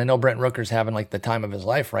 And I know Brent Rooker's having like the time of his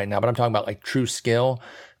life right now, but I'm talking about like true skill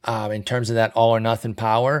in terms of that all or nothing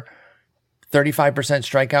power. 35%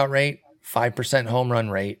 strikeout rate, 5% home run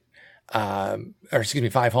rate,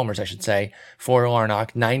 5 homers, I should say, for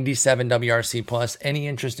Larnach, 97 WRC plus. Any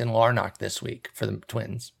interest in Larnach this week for the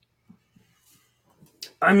Twins?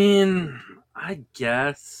 I mean, I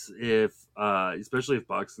guess if, especially if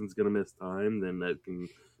Buxton's going to miss time, then that can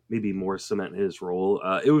maybe more cement his role.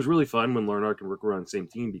 It was really fun when Larnach and Rook were on the same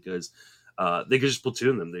team because they could just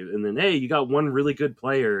platoon them. And then, hey, you got one really good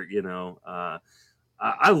player, you know.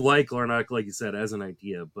 I like Larnach, like you said, as an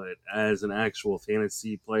idea, but as an actual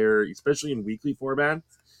fantasy player, especially in weekly format,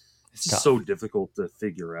 it's just so difficult to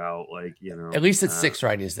figure out. Like, you know, at least it's 6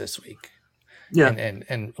 righties this week. Yeah,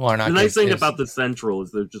 and Larnach. The nice thing about the Central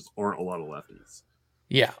is there just aren't a lot of lefties.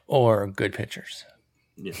 Yeah, or good pitchers.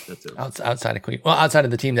 Yeah, that's it. Outside of Cleveland, outside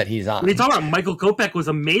of the team that he's on. When you talk about Michael Kopech was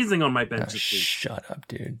amazing on my bench. Shut up,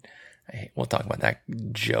 dude. We'll talk about that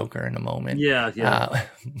joker in a moment. Yeah.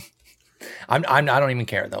 I don't even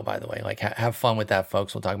care though. By the way, like have fun with that,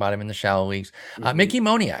 folks. We'll talk about him in the shallow leagues. Mickey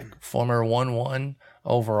Moniak, former 1-1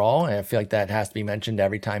 overall, and I feel like that has to be mentioned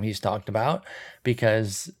every time he's talked about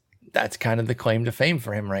because that's kind of the claim to fame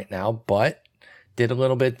for him right now. But did a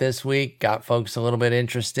little bit this week, got folks a little bit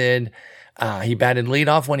interested. He batted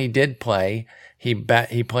leadoff when he did play. He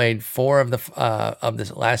played 4 of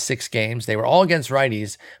the last 6 games. They were all against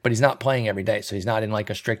righties, but he's not playing every day, so he's not in like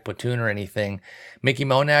a strict platoon or anything. Mickey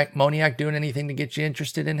Moniak doing anything to get you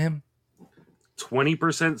interested in him?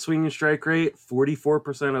 20% swing and strike rate,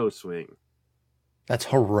 44% O swing. That's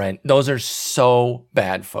horrendous. Those are so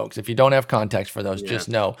bad, folks. If you don't have context for those, just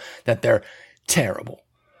know that they're terrible.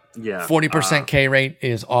 Yeah. 40% K rate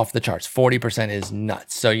is off the charts. 40% is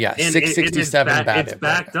nuts. So yeah, 667 BABIP. It's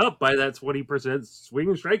backed up by that 20% swing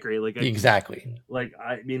and strike rate. Exactly.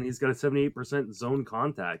 I mean, he's got a 78% zone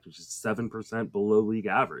contact, which is 7% below league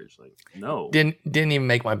average. Like, no. Didn't even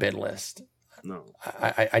make my bid list. No.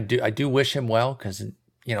 I do wish him well because,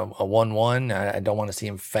 you know, a 1-1, I don't want to see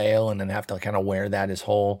him fail and then have to kind of wear that his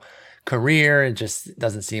whole career. It just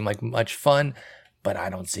doesn't seem like much fun. But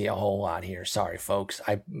I don't see a whole lot here. Sorry, folks.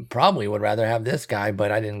 I probably would rather have this guy,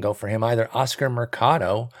 but I didn't go for him either. Oscar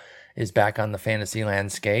Mercado is back on the fantasy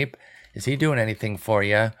landscape. Is he doing anything for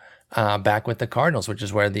you? Back with the Cardinals, which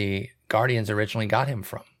is where the Guardians originally got him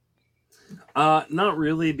from. Not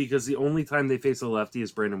really, because the only time they face a lefty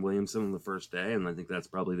is Brandon Williamson on the first day, and I think that's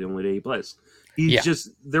probably the only day he plays.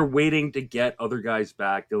 They're waiting to get other guys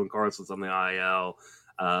back. Dylan Carlson's on the IL.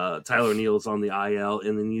 Tyler Neal's on the IL,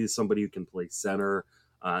 and they need somebody who can play center,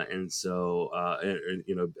 and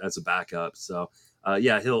you know, as a backup. So,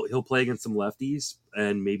 he'll play against some lefties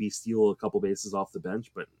and maybe steal a couple bases off the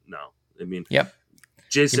bench. But no, I mean,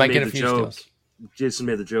 Jason made the joke. Jason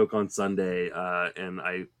made the joke on Sunday, and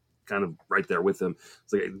I kind of right there with him.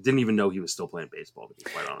 It's like I didn't even know he was still playing baseball, to be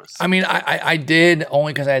quite honest. I mean, I did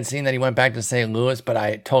only because I had seen that he went back to St. Louis, but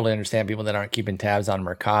I totally understand people that aren't keeping tabs on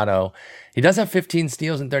Mercado. He does have 15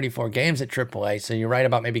 steals in 34 games at AAA, so you're right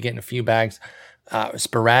about maybe getting a few bags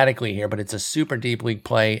sporadically here, but it's a super deep league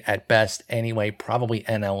play at best anyway. Probably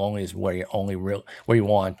NL only is where you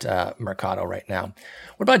want Mercado right now.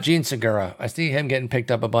 What about Jean Segura? I see him getting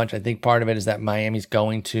picked up a bunch. I think part of it is that Miami's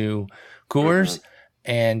going to Coors. Mm-hmm.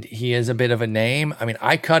 And he is a bit of a name. I mean,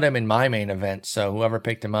 I cut him in my main event, so whoever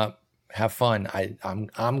picked him up, have fun.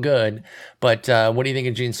 I'm good. But what do you think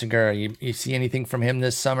of Jean Segura? You see anything from him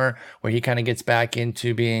this summer where he kind of gets back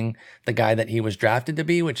into being the guy that he was drafted to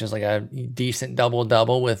be, which is like a decent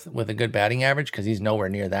double-double with a good batting average? Because he's nowhere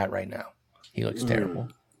near that right now. He looks terrible.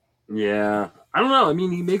 Yeah. I don't know. I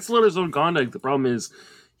mean, he makes a lot of his own conduct. The problem is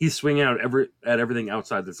he's swinging out at everything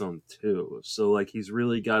outside the zone too. So like he's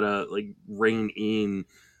really got to like rein in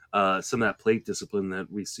some of that plate discipline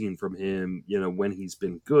that we've seen from him, when he's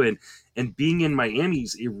been good. And being in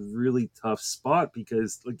Miami's a really tough spot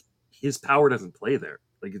because like his power doesn't play there.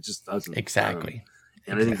 Like it just doesn't. Exactly.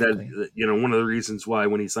 And I think that, one of the reasons why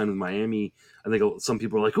when he signed with Miami, I think some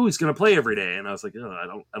people were like, oh, he's going to play every day. And I was like,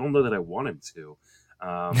 oh, I don't know that I want him to.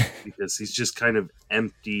 Because he's just kind of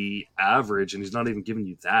empty average, and he's not even giving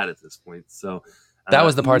you that at this point. So that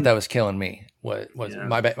was the part that was killing me.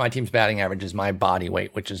 My team's batting average is my body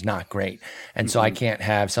weight, which is not great, and so I can't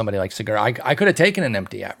have somebody like Segura. I could have taken an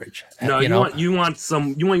empty average. No, you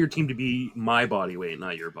want your team to be my body weight,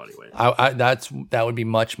 not your body weight. That would be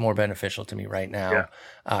much more beneficial to me right now,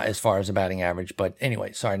 as far as a batting average. But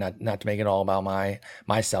anyway, sorry, not to make it all about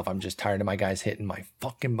myself. I'm just tired of my guys hitting my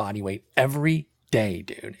fucking body weight every day,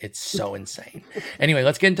 dude. It's so insane. Anyway,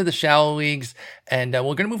 let's get into the shallow leagues, and we're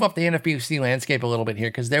going to move off the NFBC landscape a little bit here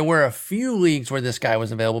because there were a few leagues where this guy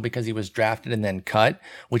was available because he was drafted and then cut,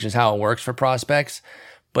 which is how it works for prospects.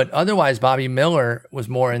 But otherwise, Bobby Miller was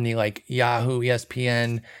more in the like Yahoo,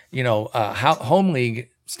 ESPN, home league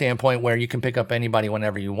standpoint where you can pick up anybody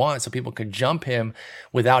whenever you want, so people could jump him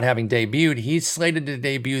without having debuted. He's slated to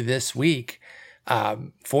debut this week.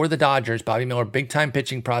 For the Dodgers. Bobby Miller, big-time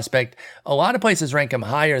pitching prospect. A lot of places rank him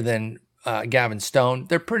higher than Gavin Stone.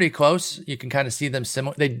 They're pretty close. You can kind of see them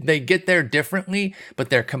similar. They get there differently, but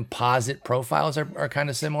their composite profiles are kind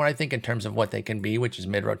of similar, I think, in terms of what they can be, which is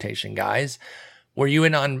mid-rotation guys. Were you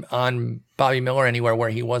in on Bobby Miller anywhere where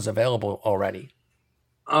he was available already?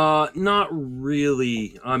 Not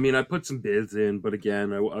really. I mean, I put some bids in, but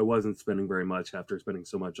again, I wasn't spending very much after spending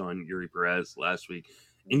so much on Yuri Perez last week.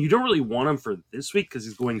 And you don't really want him for this week because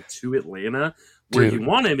he's going to Atlanta. Where you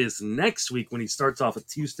want him is next week when he starts off a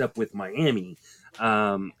two-step with Miami.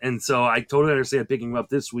 And so I totally understand picking him up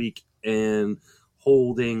this week and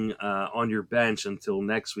holding on your bench until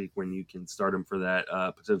next week when you can start him for that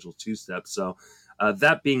potential two-step. So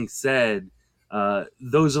that being said,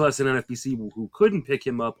 those of us in NFBC who couldn't pick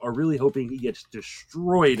him up are really hoping he gets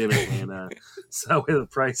destroyed in Atlanta so the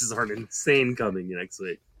prices aren't insane coming next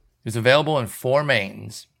week. He's available in 4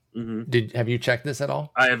 mains. Mm-hmm. Have you checked this at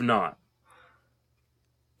all? I have not.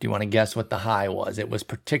 Do you want to guess what the high was? It was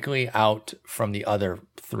particularly out from the other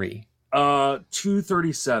 3.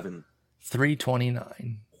 237.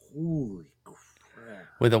 329. Holy crap.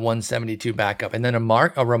 With a 172 backup. And then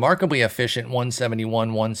a remarkably efficient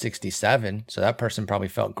 171, 167. So that person probably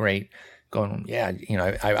felt great. Going,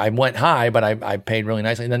 I went high, but I paid really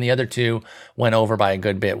nicely. And then the other 2 went over by a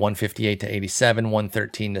good bit, 158 to 87,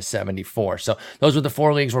 113 to 74. So those were the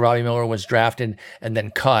 4 leagues where Bobby Miller was drafted and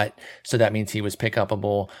then cut. So that means he was pick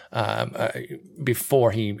upable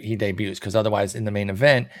before he debuts, because otherwise in the main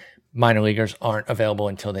event, minor leaguers aren't available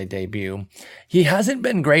until they debut. He hasn't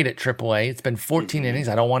been great at AAA. It's been 14 innings.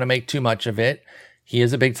 I don't want to make too much of it. He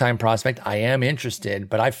is a big time prospect. I am interested,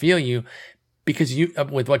 but I feel you. Because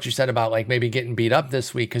with what you said about like maybe getting beat up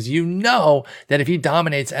this week, because that if he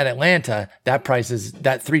dominates at Atlanta, that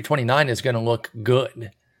 329 is going to look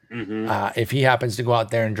good. Mm-hmm. If he happens to go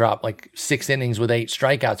out there and drop like 6 innings with 8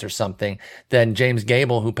 strikeouts or something, then James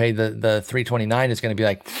Gable, who paid the 329, is going to be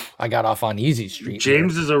like, I got off on easy street.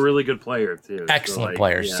 James is a really good player too. Excellent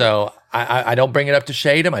player. Yeah. So I don't bring it up to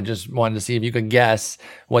shade him. I just wanted to see if you could guess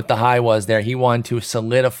what the high was there. He wanted to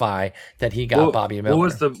solidify that he got Bobby Miller.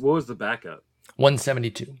 What was the backup?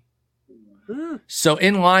 172. So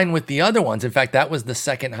in line with the other ones. In fact, that was the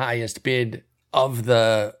second highest bid of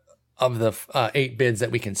the 8 bids that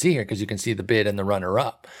we can see here, because you can see the bid and the runner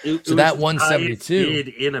up. So that 172 bid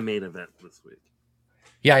in a main event this week.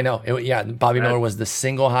 Yeah, I know. Bobby Miller was the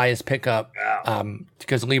single highest pickup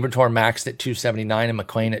because Liberatore maxed at 279 and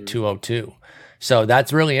McClain at 202. So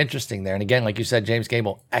that's really interesting there. And again, like you said, James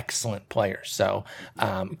Gable, excellent player. So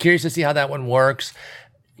curious to see how that one works.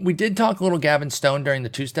 We did talk a little Gavin Stone during the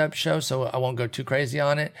two-step show, so I won't go too crazy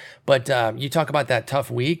on it. But you talk about that tough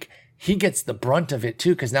week. He gets the brunt of it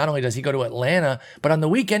too, because not only does he go to Atlanta, but on the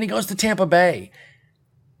weekend he goes to Tampa Bay.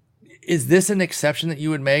 Is this an exception that you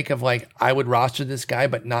would make of like, I would roster this guy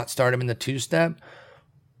but not start him in the two-step?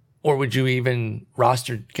 Or would you even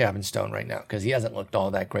roster Gavin Stone right now? Because he hasn't looked all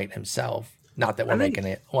that great himself. Not that we're making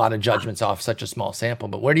a lot of judgments off such a small sample,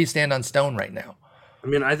 but where do you stand on Stone right now? I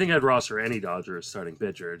mean, I think I'd roster any Dodgers starting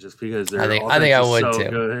pitcher just because their offense I would is so too.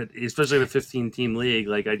 good, especially in a 15-team league.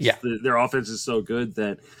 Like, their offense is so good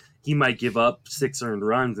that he might give up 6 earned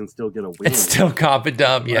runs and still get a win. It's still cop and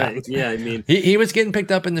dub, yeah. Right? Yeah, I mean, he was getting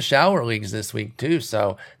picked up in the shower leagues this week too,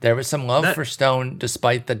 so there was some love for Stone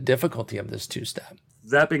despite the difficulty of this two-step.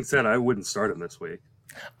 That being said, I wouldn't start him this week.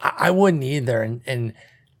 I wouldn't either, and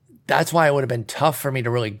that's why it would have been tough for me to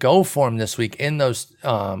really go for him this week in those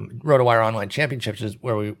RotoWire Online Championships, is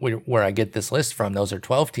where I get this list from. Those are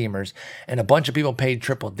 12 teamers, and a bunch of people paid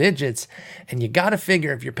triple digits. And you got to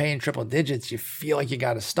figure if you're paying triple digits, you feel like you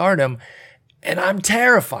got to start him. And I'm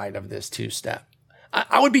terrified of this two-step.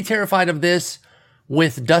 I would be terrified of this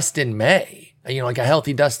with Dustin May, like a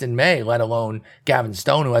healthy Dustin May, let alone Gavin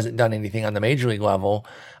Stone, who hasn't done anything on the major league level.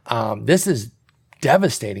 This is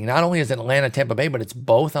devastating. Not only is it Atlanta, Tampa Bay, but it's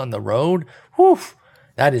both on the road. Whew,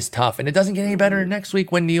 that is tough. And it doesn't get any better next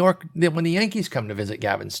week when the Yankees come to visit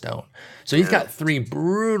Gavin Stone. So he's got 3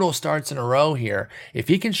 brutal starts in a row here. If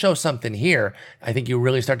he can show something here, I think you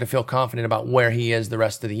really start to feel confident about where he is the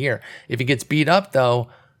rest of the year. If he gets beat up, though,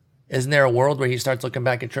 isn't there a world where he starts looking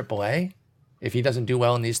back at AAA if he doesn't do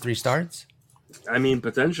well in these 3 starts? I mean,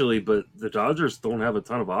 potentially, but the Dodgers don't have a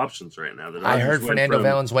ton of options right now. I heard Fernando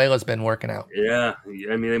Valenzuela's been working out. Yeah,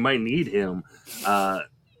 I mean, they might need him.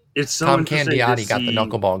 It's so Tom Candiotti got the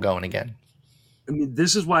knuckleball going again. I mean,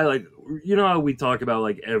 this is why, how we talk about,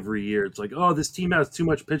 every year. It's like, oh, this team has too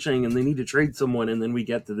much pitching and they need to trade someone. And then we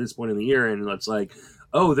get to this point in the year and it's like,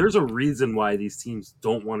 oh, there's a reason why these teams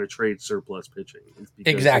don't want to trade surplus pitching.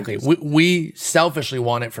 Exactly. We selfishly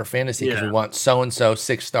want it for fantasy because we want so-and-so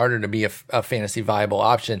 6 starter to be a fantasy viable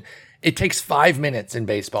option. It takes 5 minutes in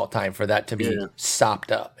baseball time for that to be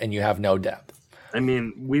sopped up and you have no depth. I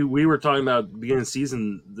mean, we were talking about beginning of the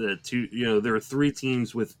season, there were 3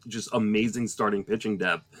 teams with just amazing starting pitching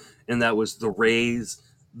depth, and that was the Rays,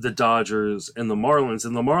 the Dodgers, and the Marlins.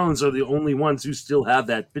 And the Marlins are the only ones who still have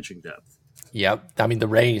that pitching depth. Yep. I mean, the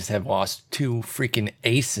Rays have lost 2 freaking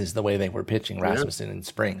aces the way they were pitching, Rasmussen and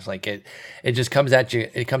Springs. It just comes at you.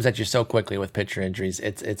 It comes at you so quickly with pitcher injuries.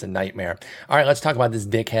 It's a nightmare. All right, let's talk about this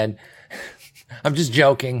dickhead. I'm just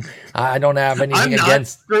joking. I don't have anything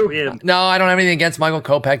against. Screw him. No, I don't have anything against Michael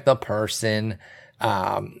Kopech, the person.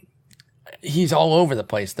 He's all over the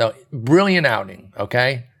place, though. Brilliant outing.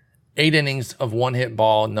 Okay, 8 innings of 1-hit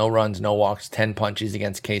ball, no runs, no walks, 10 punches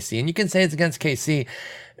against KC, and you can say it's against KC.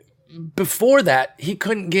 Before that, he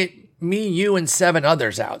couldn't get me, you, and 7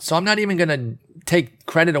 others out. So I'm not even going to take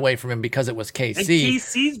credit away from him because it was KC. And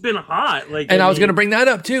KC's been hot. I was going to bring that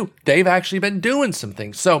up too. They've actually been doing some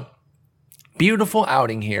things. So beautiful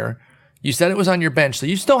outing here. You said it was on your bench, so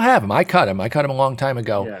you still have him. I cut him a long time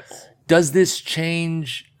ago. Yes. Does this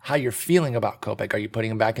change how you're feeling about Kopech? Are you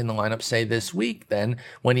putting him back in the lineup, say, this week then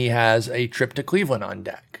when he has a trip to Cleveland on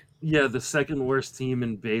deck? Yeah, the second worst team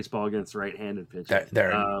in baseball against right-handed pitching.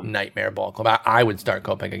 They're a nightmare ball club. I would start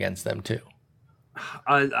Kopech against them too.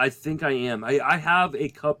 I think I am. I have a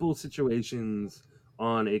couple situations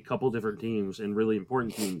on a couple different teams and really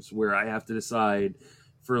important teams where I have to decide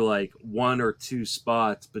for 1 or 2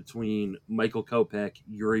 spots between Michael Kopech,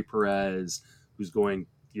 Yuri Perez, who's going,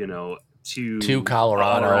 to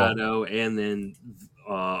Colorado, and then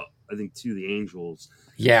I think to the Angels.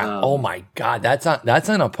 Yeah. Oh my God, that's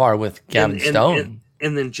on a par with Gavin Stone,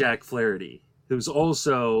 and then Jack Flaherty, who's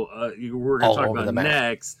also we're going to talk about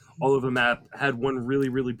next. All of them had one really,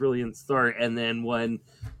 really brilliant start, and then one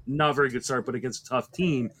not very good start, but against a tough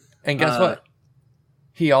team. And guess what?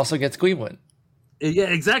 He also gets Cleveland. Yeah,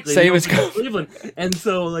 exactly. Same as Cleveland. And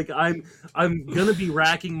so I'm gonna be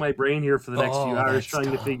racking my brain here for the next few hours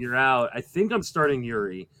trying to figure out. I think I'm starting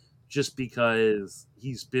Yuri just because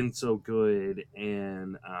he's been so good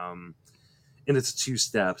and it's a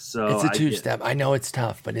 2-step. So it's a 2-step. I know it's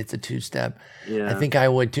tough, but it's a 2-step. Yeah. I think I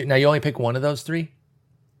would too. Now you only pick one of those 3?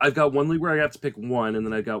 I've got one league where I have to pick 1, and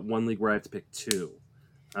then I've got one league where I have to pick 2.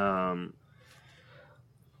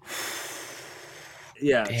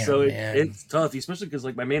 Yeah, damn, so it's tough, especially because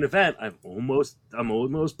my main event, I'm almost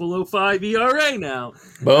below 5 ERA now.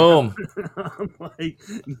 Boom.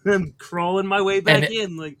 I'm crawling my way back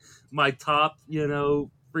in, my top,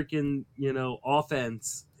 freaking,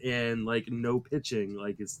 offense and no pitching,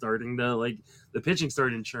 it's starting to the pitching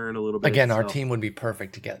starting to churn a little bit. Again, our team would be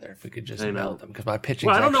perfect together if we could just meld them because my pitching.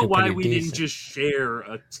 Well, I don't know why we didn't just share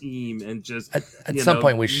a team and just at some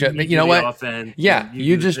point we should. You know what? Offense, yeah,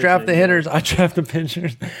 you just draft the hitters. I draft the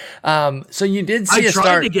pitchers. So you did see I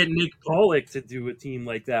tried to get Nick Pollock to do a team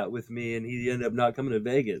like that with me, and he ended up not coming to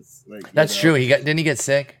Vegas. That's true. Didn't he get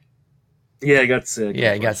sick? Yeah, he got sick.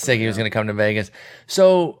 Yeah, he got sick. He was going to come to Vegas.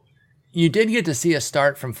 So you did get to see a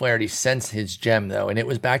start from Flaherty since his gem, though, and it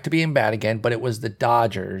was back to being bad again, but it was the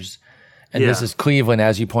Dodgers. And this is Cleveland,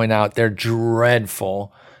 as you point out. They're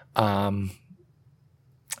dreadful. I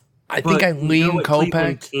think I lean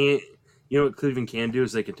Kopech. You know what Cleveland can do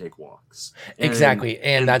is they can take walks. Exactly,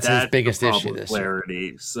 and that's his biggest issue this Flaherty.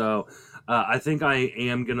 Year. So I think I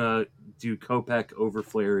am going to do Kopech over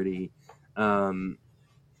Flaherty.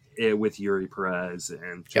 with Yuri Perez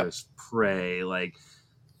and just pray. Like,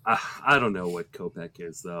 I don't know what Kopech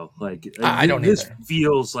is though. Like, I don't this either.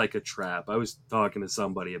 feels like a trap. I was talking to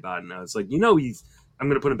somebody about it, and I was like, I'm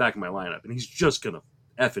going to put him back in my lineup, and he's just going to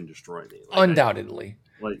effing destroy me. Like, undoubtedly.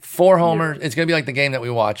 Like 4 homers. Yeah. It's going to be like the game that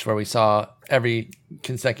we watched where we saw every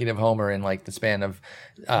consecutive homer in like the span of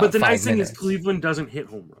But the 5 nice thing minutes. is Cleveland doesn't hit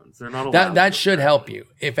home runs. They're not allowed. That should help you.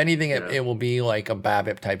 If anything, it will be like a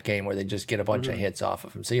BABIP type game where they just get a bunch of hits off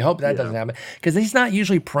of him. So you hope that doesn't happen because he's not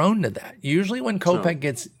usually prone to that. Usually when Kopech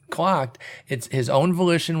gets clocked, it's his own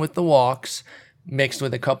volition with the walks mixed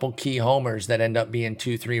with a couple key homers that end up being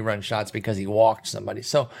 2-3 run shots because he walked somebody.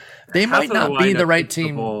 So they might not be the right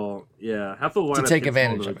team. Half the lineup to take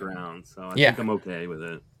advantage of the ground. So I think I'm okay with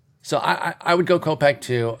it. So I would go Kopech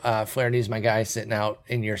too. Flaherty's my guy sitting out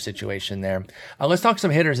in your situation there. Let's talk some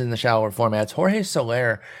hitters in the shallower formats. Jorge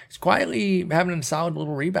Soler is quietly having a solid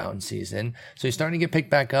little rebound season. So he's starting to get picked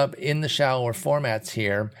back up in the shallower formats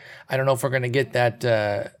here. I don't know if we're going to get that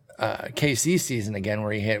KC season again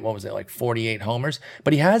where he hit, 48 homers,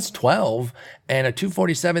 but he has 12 and a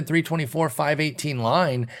 247, 324, 518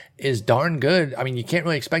 line is darn good. I mean, you can't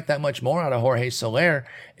really expect that much more out of Jorge Soler.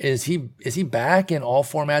 Is he back in all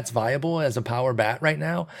formats viable as a power bat right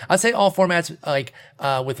now? I'd say all formats, like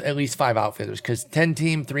with at least 5 outfielders, because 10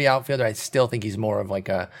 team, 3 outfielder, I still think he's more of like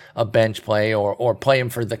a bench play or play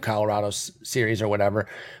him for the Colorado series or whatever.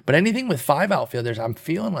 But anything with 5 outfielders, I'm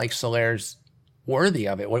feeling like Soler's worthy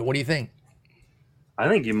of it. What do you think? I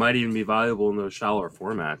think he might even be valuable in those shallower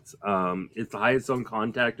formats. It's the highest zone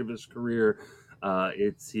contact of his career.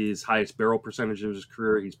 It's his highest barrel percentage of his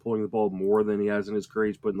career. He's pulling the ball more than he has in his career.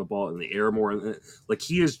 He's putting the ball in the air more. Like,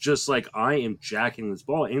 he is just like, I am jacking this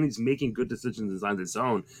ball, and he's making good decisions inside the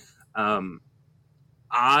zone.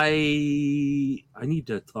 I need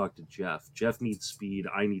to talk to Jeff. Jeff needs speed.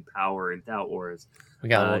 I need power and Tout Wars. We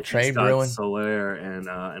got a little trade brewing. Soler, and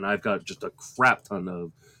I've got just a crap ton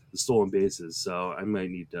of stolen bases. So I might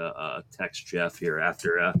need to text Jeff here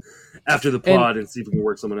after the pod and see if we can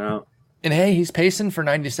work something out. And hey, he's pacing for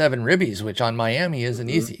 97 ribbies, which on Miami isn't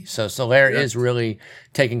easy. So Soler is really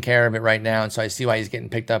taking care of it right now. And so I see why he's getting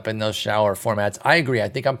picked up in those shallower formats. I agree. I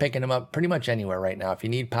think I'm picking him up pretty much anywhere right now. If you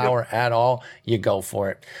need power at all, you go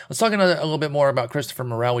for it. Let's talk a little bit more about Christopher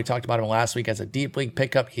Morel. We talked about him last week as a deep league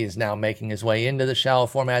pickup. He is now making his way into the shallow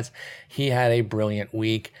formats. He had a brilliant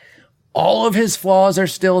week. All of his flaws are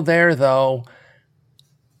still there, though.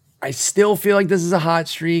 I still feel like this is a hot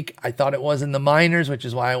streak. I thought it was in the minors, which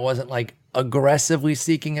is why I wasn't like aggressively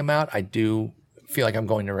seeking him out. I do feel like I'm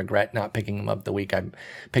going to regret not picking him up the week I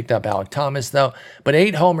picked up Alek Thomas, though. But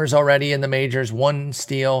 8 homers already in the majors, 1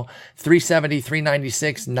 steal, 370,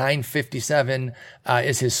 396, 957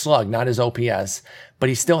 is his slug, not his OPS. But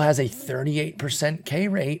he still has a 38% K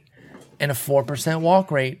rate and a 4%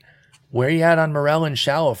 walk rate. Where are you at on Morel in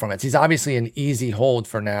shallow formats? He's obviously an easy hold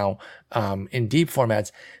for now in deep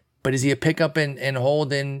formats. But is he a pickup and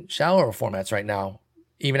hold in shallower formats right now,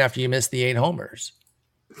 even after you missed the 8 homers?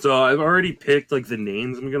 So I've already picked like the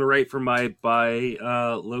names I'm going to write for my buy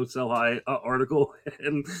low sell high article,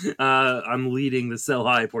 and I'm leading the sell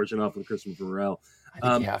high portion off with Christopher Morel.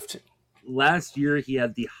 I think you have to. Last year he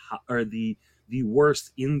had the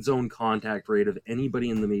worst in zone contact rate of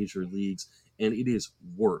anybody in the major leagues, and it is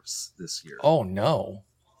worse this year. Oh no!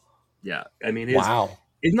 Yeah, I mean,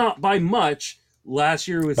 it's not by much. Last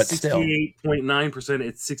year was 68.9%.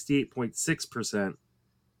 It's 68.6%.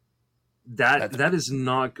 That is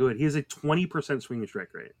not good. He has a 20% swing and strike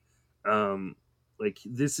rate. Like,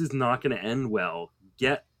 this is not going to end well.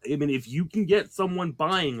 If you can get someone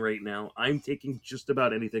buying right now, I'm taking just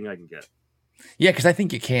about anything I can get. Yeah, because I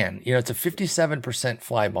think you can. It's a 57%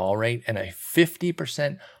 fly ball rate and a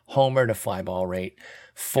 50% homer to fly ball rate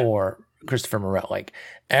for Christopher Morel. Like,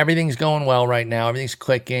 everything's going well right now. Everything's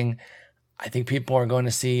clicking. I think people are going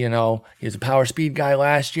to see, he was a power speed guy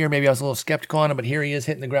last year. Maybe I was a little skeptical on him, but here he is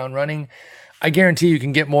hitting the ground running. I guarantee you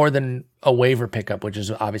can get more than a waiver pickup, which is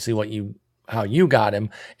obviously how you got him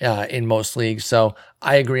in most leagues. So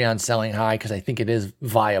I agree on selling high because I think it is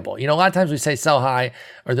viable. A lot of times we say sell high,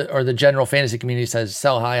 or the general fantasy community says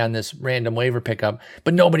sell high on this random waiver pickup,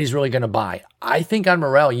 but nobody's really going to buy. I think on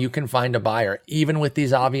Morel, you can find a buyer, even with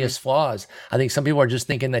these obvious flaws. I think some people are just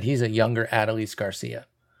thinking that he's a younger Adolis Garcia.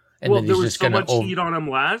 And there was so much heat on him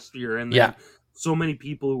last year, and then so many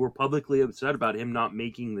people who were publicly upset about him not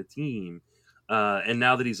making the team. And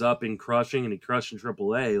now that he's up and crushing, and he crushed in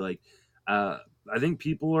AAA, I think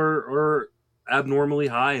people are abnormally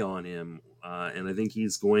high on him, and I think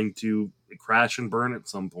he's going to crash and burn at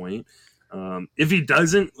some point. If he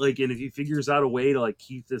doesn't, and if he figures out a way to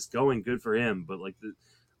keep this going, good for him. But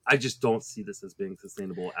I just don't see this as being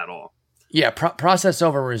sustainable at all. Yeah, process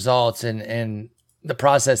over results, and the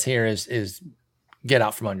process here is get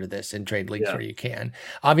out from under this in trade leagues where you can.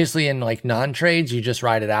 Obviously, in like non-trades, you just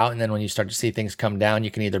ride it out, and then when you start to see things come down,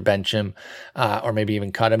 you can either bench him or maybe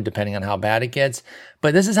even cut him, depending on how bad it gets.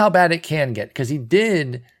 But this is how bad it can get, because he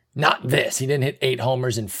didn't hit 8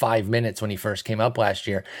 homers in 5 minutes when he first came up last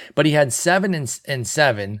year, but he had 7 and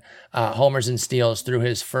 7 homers and steals through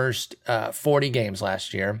his first 40 games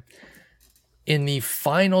last year. In the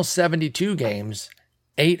final 72 games,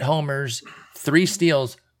 8 homers, 3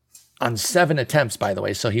 steals on 7 attempts, by the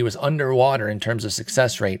way. So he was underwater in terms of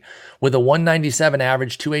success rate, with a 197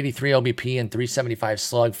 average, 283 OBP, and 375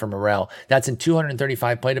 slug for Morel. That's in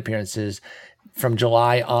 235 plate appearances from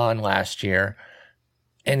July on last year,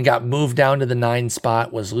 and got moved down to the 9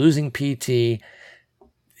 spot, was losing PT.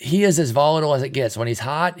 He is as volatile as it gets. When he's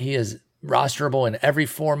hot, he is rosterable in every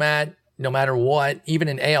format, no matter what. Even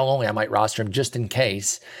in AL only, I might roster him just in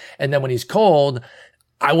case. And then when he's cold,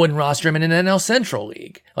 I wouldn't roster him in an NL Central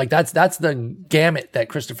league. Like that's the gamut that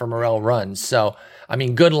Christopher Morel runs. So, I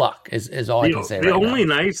mean, good luck is all I can say right now. The only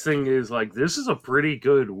nice thing is, like, this is a pretty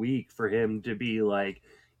good week for him to be, like,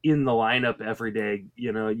 in the lineup every day.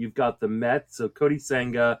 You know, you've got the Mets, so Cody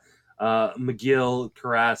Senga, McGill,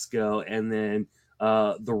 Carrasco, and then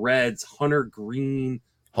the Reds, Hunter Green,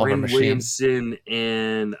 Brandon Williamson,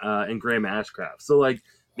 and Graham Ashcraft. So, like,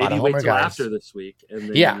 maybe wait till after this week, and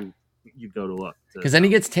then you go to look. Because then he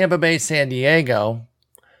gets Tampa Bay, San Diego,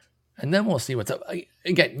 and then we'll see what's up.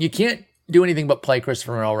 Again, you can't do anything but play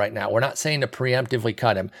Christopher Morel right now. We're not saying to preemptively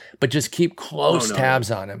cut him, but just keep close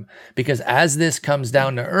tabs on him, because as this comes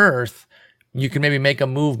down to earth, you can maybe make a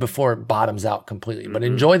move before it bottoms out completely. But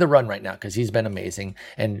enjoy the run right now, because he's been amazing.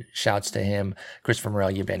 And shouts to him. Christopher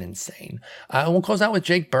Morel, you've been insane. And we'll close out with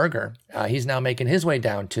Jake Burger. He's now making his way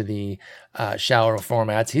down to the shallower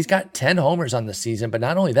formats. He's got 10 homers on the season, but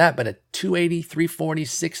not only that, but a 280, 340,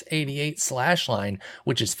 688 slash line,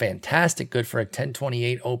 which is fantastic. Good for a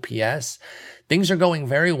 1028 OPS. Things are going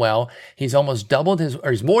very well. He's almost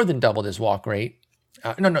he's more than doubled his walk rate.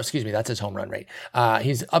 Excuse me. That's his home run rate.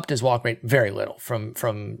 He's upped his walk rate very little, from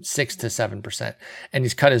 6 to 7%. And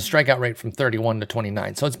he's cut his strikeout rate from 31 to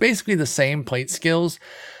 29. So it's basically the same plate skills.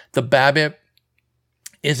 The BABIP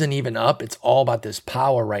isn't even up. It's all about this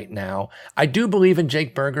power right now. I do believe in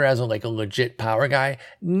Jake Burger as a legit power guy.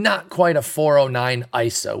 Not quite a 409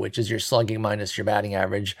 ISO, which is your slugging minus your batting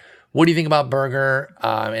average. What do you think about Burger,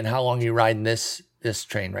 and how long are you riding this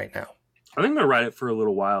train right now? I think I'm going to ride it for a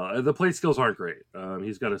little while. The plate skills aren't great.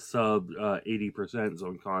 He's got a sub 80%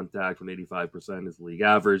 zone contact when 85% is league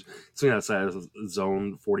average. Swing outside of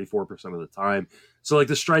zone 44% of the time. So, like,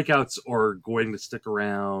 the strikeouts are going to stick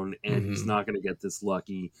around, and he's not going to get this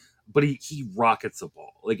lucky. But he rockets the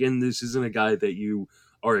ball. Like, and this isn't a guy that you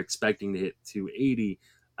are expecting to hit 280.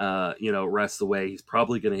 Rest of the way. He's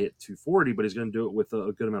probably going to hit 240, but he's going to do it with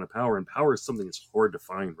a good amount of power. And power is something that's hard to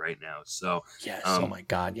find right now. So, yes. Oh my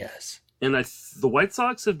God, yes. And the White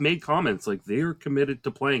Sox have made comments like they are committed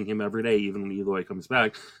to playing him every day, even when Eloy comes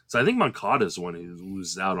back. So I think Moncada is the one who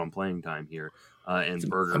loses out on playing time here. And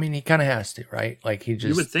Burger. I mean, he kind of has to, right? Like you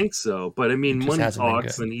would think so, but I mean, money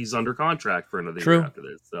talks, and he's under contract for another year after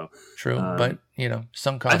this. So true, but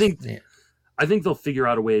some cost. I think they'll figure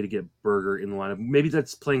out a way to get Burger in the lineup. Maybe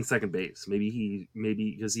that's playing second base. Maybe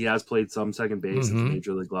because he has played some second base at the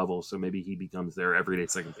major league level, so maybe he becomes their everyday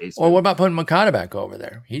second baseman. Or what about putting Moncada back over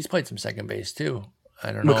there? He's played some second base too.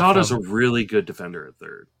 I don't know. Moncada's a really good defender at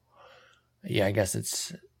third. Yeah, I guess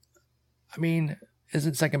it's. I mean,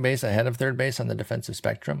 isn't second base ahead of third base on the defensive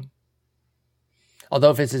spectrum?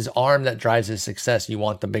 Although if it's his arm that drives his success, you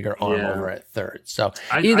want the bigger arm over at third. So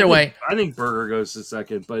either way, I think Burger goes to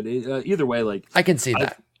second. But either way, like I can see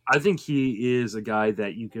that. I think he is a guy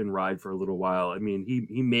that you can ride for a little while. I mean,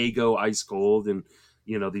 he may go ice cold, and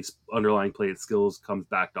these underlying plate skills comes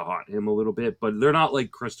back to haunt him a little bit. But they're not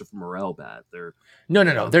like Christopher Morel bad. They're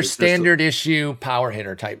no. They're standard issue power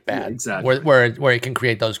hitter type bad. Yeah, exactly. Where he can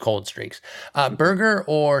create those cold streaks. Burger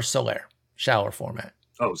or Soler, shallower format.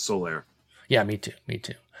 Oh, Soler. Yeah, me too.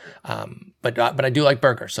 But I do like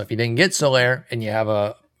Burger. So if you didn't get Soler and you have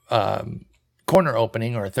a corner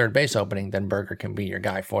opening or a third base opening, then Burger can be your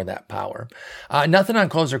guy for that power. Nothing on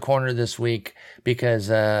closer corner this week because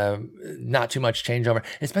not too much changeover.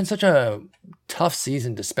 It's been such a tough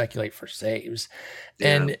season to speculate for saves.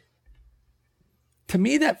 Yeah. And to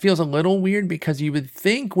me, that feels a little weird because you would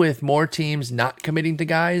think with more teams not committing to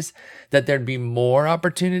guys that there'd be more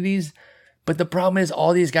opportunities. But the problem is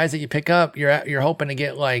all these guys that you pick up, you're hoping to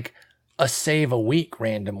get like a save a week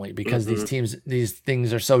randomly because these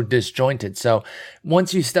things are so disjointed. So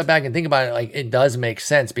once you step back and think about it, like it does make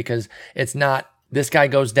sense because it's not this guy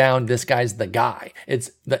goes down, this guy's the guy.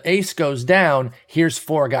 It's the ace goes down. Here's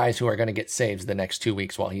 4 guys who are going to get saves the next 2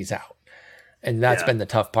 weeks while he's out. And that's been the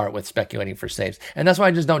tough part with speculating for saves. And that's why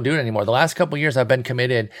I just don't do it anymore. The last couple of years I've been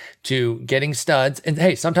committed to getting studs. And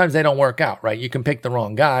hey, sometimes they don't work out, right? You can pick the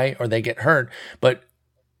wrong guy or they get hurt. But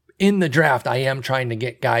in the draft, I am trying to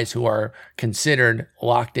get guys who are considered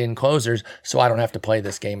locked in closers so I don't have to play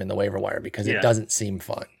this game in the waiver wire because it doesn't seem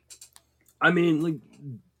fun. I mean, like,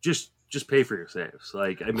 just pay for your saves.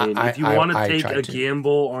 Like, I mean, if you want to take a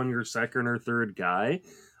gamble on your second or third guy,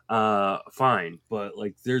 fine. But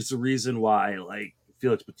like, there's a reason why, like,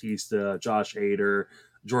 Felix Bautista, Josh Hader,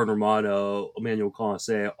 Jordan Romano, Emmanuel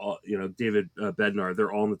Colosset, David Bednar,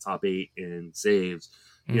 they're all in the top 8 in saves.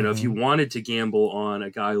 You know, if you wanted to gamble on a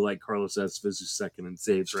guy like Carlos Estevez, who's second in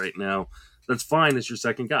saves right now, that's fine. It's your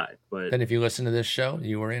second guy. But then if you listen to this show,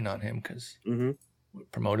 you were in on him because we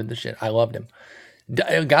promoted the shit. I loved him.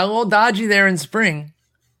 Got a little dodgy there in spring.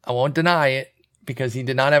 I won't deny it because he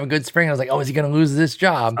did not have a good spring. I was like, oh, is he going to lose this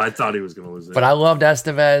job? I thought he was going to lose it. But I loved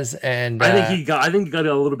Estevez. And I think he got a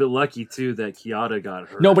little bit lucky, too, that Chiata got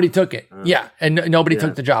hurt. Nobody took it. And nobody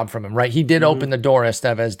took the job from him, right? He did open the door,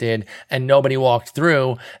 Estevez did, and nobody walked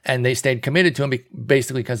through, and they stayed committed to him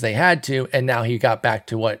basically because they had to, and now he got back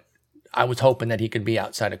to what I was hoping that he could be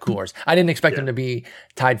outside of Coors. I didn't expect him to be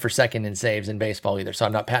tied for second in saves in baseball either, so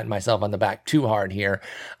I'm not patting myself on the back too hard here.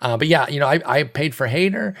 But yeah, I paid for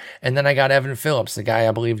Hader, and then I got Evan Phillips, the guy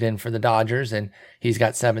I believed in for the Dodgers, and he's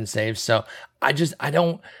got 7 saves. So I just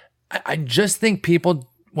think people,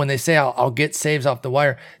 when they say I'll get saves off the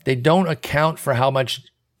wire, they don't account for how much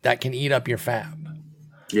that can eat up your fab.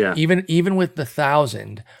 Yeah. Even with the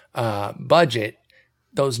 1,000 budget,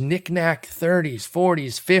 those knick-knack 30s,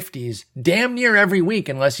 40s, 50s, damn near every week,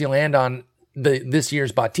 unless you land on this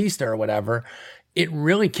year's Bautista or whatever, it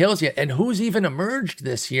really kills you. And who's even emerged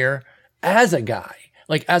this year as a guy,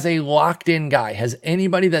 like as a locked-in guy? Has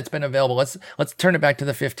anybody that's been available? Let's turn it back to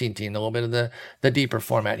the 15 team, a little bit of the deeper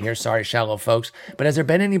format here. Sorry, shallow folks. But has there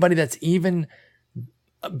been anybody that's even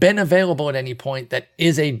been available at any point that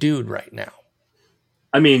is a dude right now?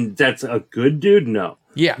 I mean, that's a good dude? No.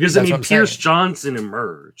 Yeah, because I mean, Pierce Johnson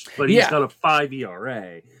emerged, but he's got a 5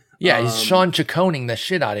 ERA. Yeah, he's Sean Chaconing the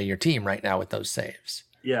shit out of your team right now with those saves.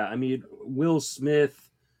 Yeah, I mean, Will Smith,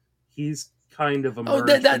 he's kind of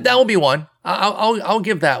emerged. Oh, that will be one. I'll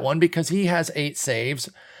give that one because he has 8 saves,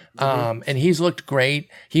 and he's looked great.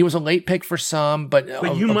 He was a late pick for some, but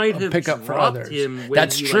you might have pick up for others. Him when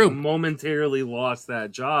That's he, true. Like, momentarily lost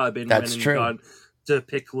that job, and that's when true. Got to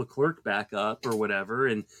pick Leclerc back up or whatever,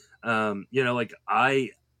 and. Like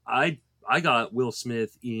I got Will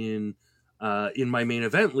Smith in my main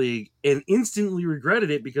event league and instantly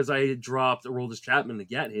regretted it because I had dropped Aroldis Chapman to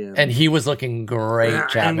get him, and he was looking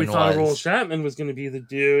great. And we thought Aroldis Chapman was going to be the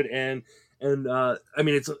dude, and I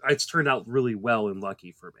mean it's turned out really well and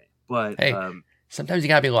lucky for me. But hey, sometimes you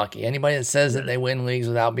gotta be lucky. Anybody that says that they win leagues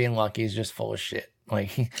without being lucky is just full of shit.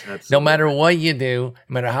 Like, no matter what you do,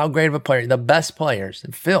 no matter how great of a player, the best players,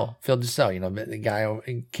 Phil Dussault, the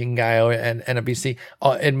guy, King Guy and NFBC,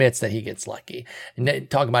 admits that he gets lucky. And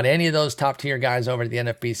talk about any of those top tier guys over at the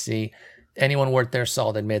NFBC, anyone worth their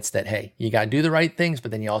salt admits that, hey, you got to do the right things,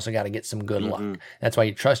 but then you also got to get some good luck. That's why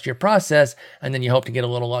you trust your process, and then you hope to get a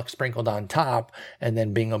little luck sprinkled on top, and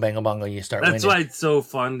then bingo, bango, bongo, you start winning. That's why it's so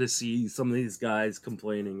fun to see some of these guys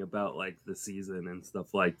complaining about, like, the season and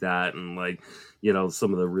stuff like that, and, like,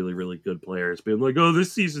 some of the really, really good players being like, oh,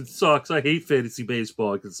 this season sucks. I hate fantasy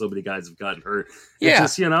baseball because so many guys have gotten hurt. Yeah.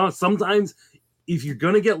 It's just, sometimes if you're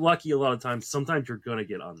going to get lucky a lot of times, sometimes you're going to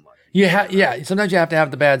get unlucky. Sometimes you have to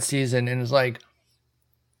have the bad season, and it's like,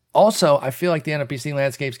 also, I feel like the NFBC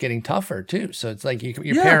landscape's getting tougher too. So it's like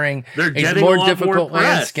you're pairing a more difficult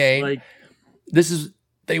landscape. Like,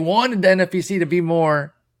 they wanted the NFBC to be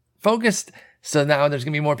more focused. So now there's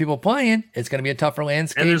going to be more people playing. It's going to be a tougher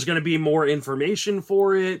landscape. And there's going to be more information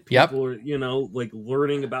for it. People are, like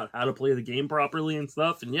learning about how to play the game properly and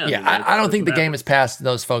stuff. And I don't think the game has passed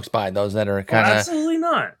those folks by, those that are kind of... absolutely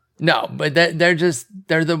not. No, but they're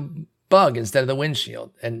the bug instead of the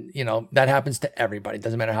windshield. And, that happens to everybody. It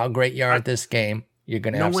doesn't matter how great you are at this game. You're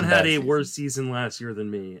going to have some bad seasons. No one had a worse season last year than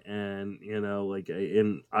me. And,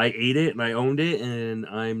 I ate it and I owned it. And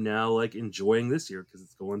I'm now, enjoying this year because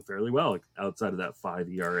it's going fairly well, outside of that 5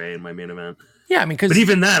 ERA in my main event. Yeah, I mean, but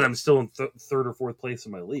even that, I'm still in third or fourth place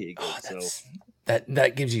in my league.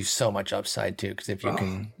 that gives you so much upside too. Because if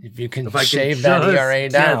you can shave that ERA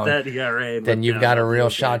down, then you've got a real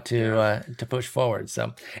shot to push forward.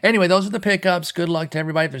 So anyway, those are the pickups. Good luck to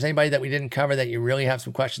everybody. If there's anybody that we didn't cover that you really have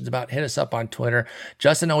some questions about, hit us up on Twitter.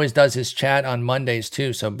 Justin always does his chat on Mondays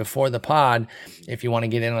too. So before the pod, if you want to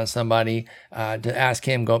get in on somebody to ask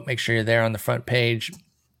him, go make sure you're there on the front page.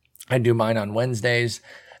 I do mine on Wednesdays,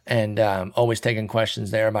 and always taking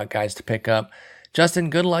questions there about guys to pick up. Justin,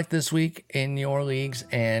 good luck this week in your leagues,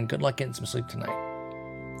 and good luck getting some sleep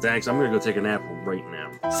tonight. Thanks. I'm going to go take a nap right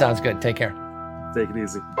now. Sounds good. Take care. Take it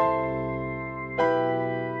easy.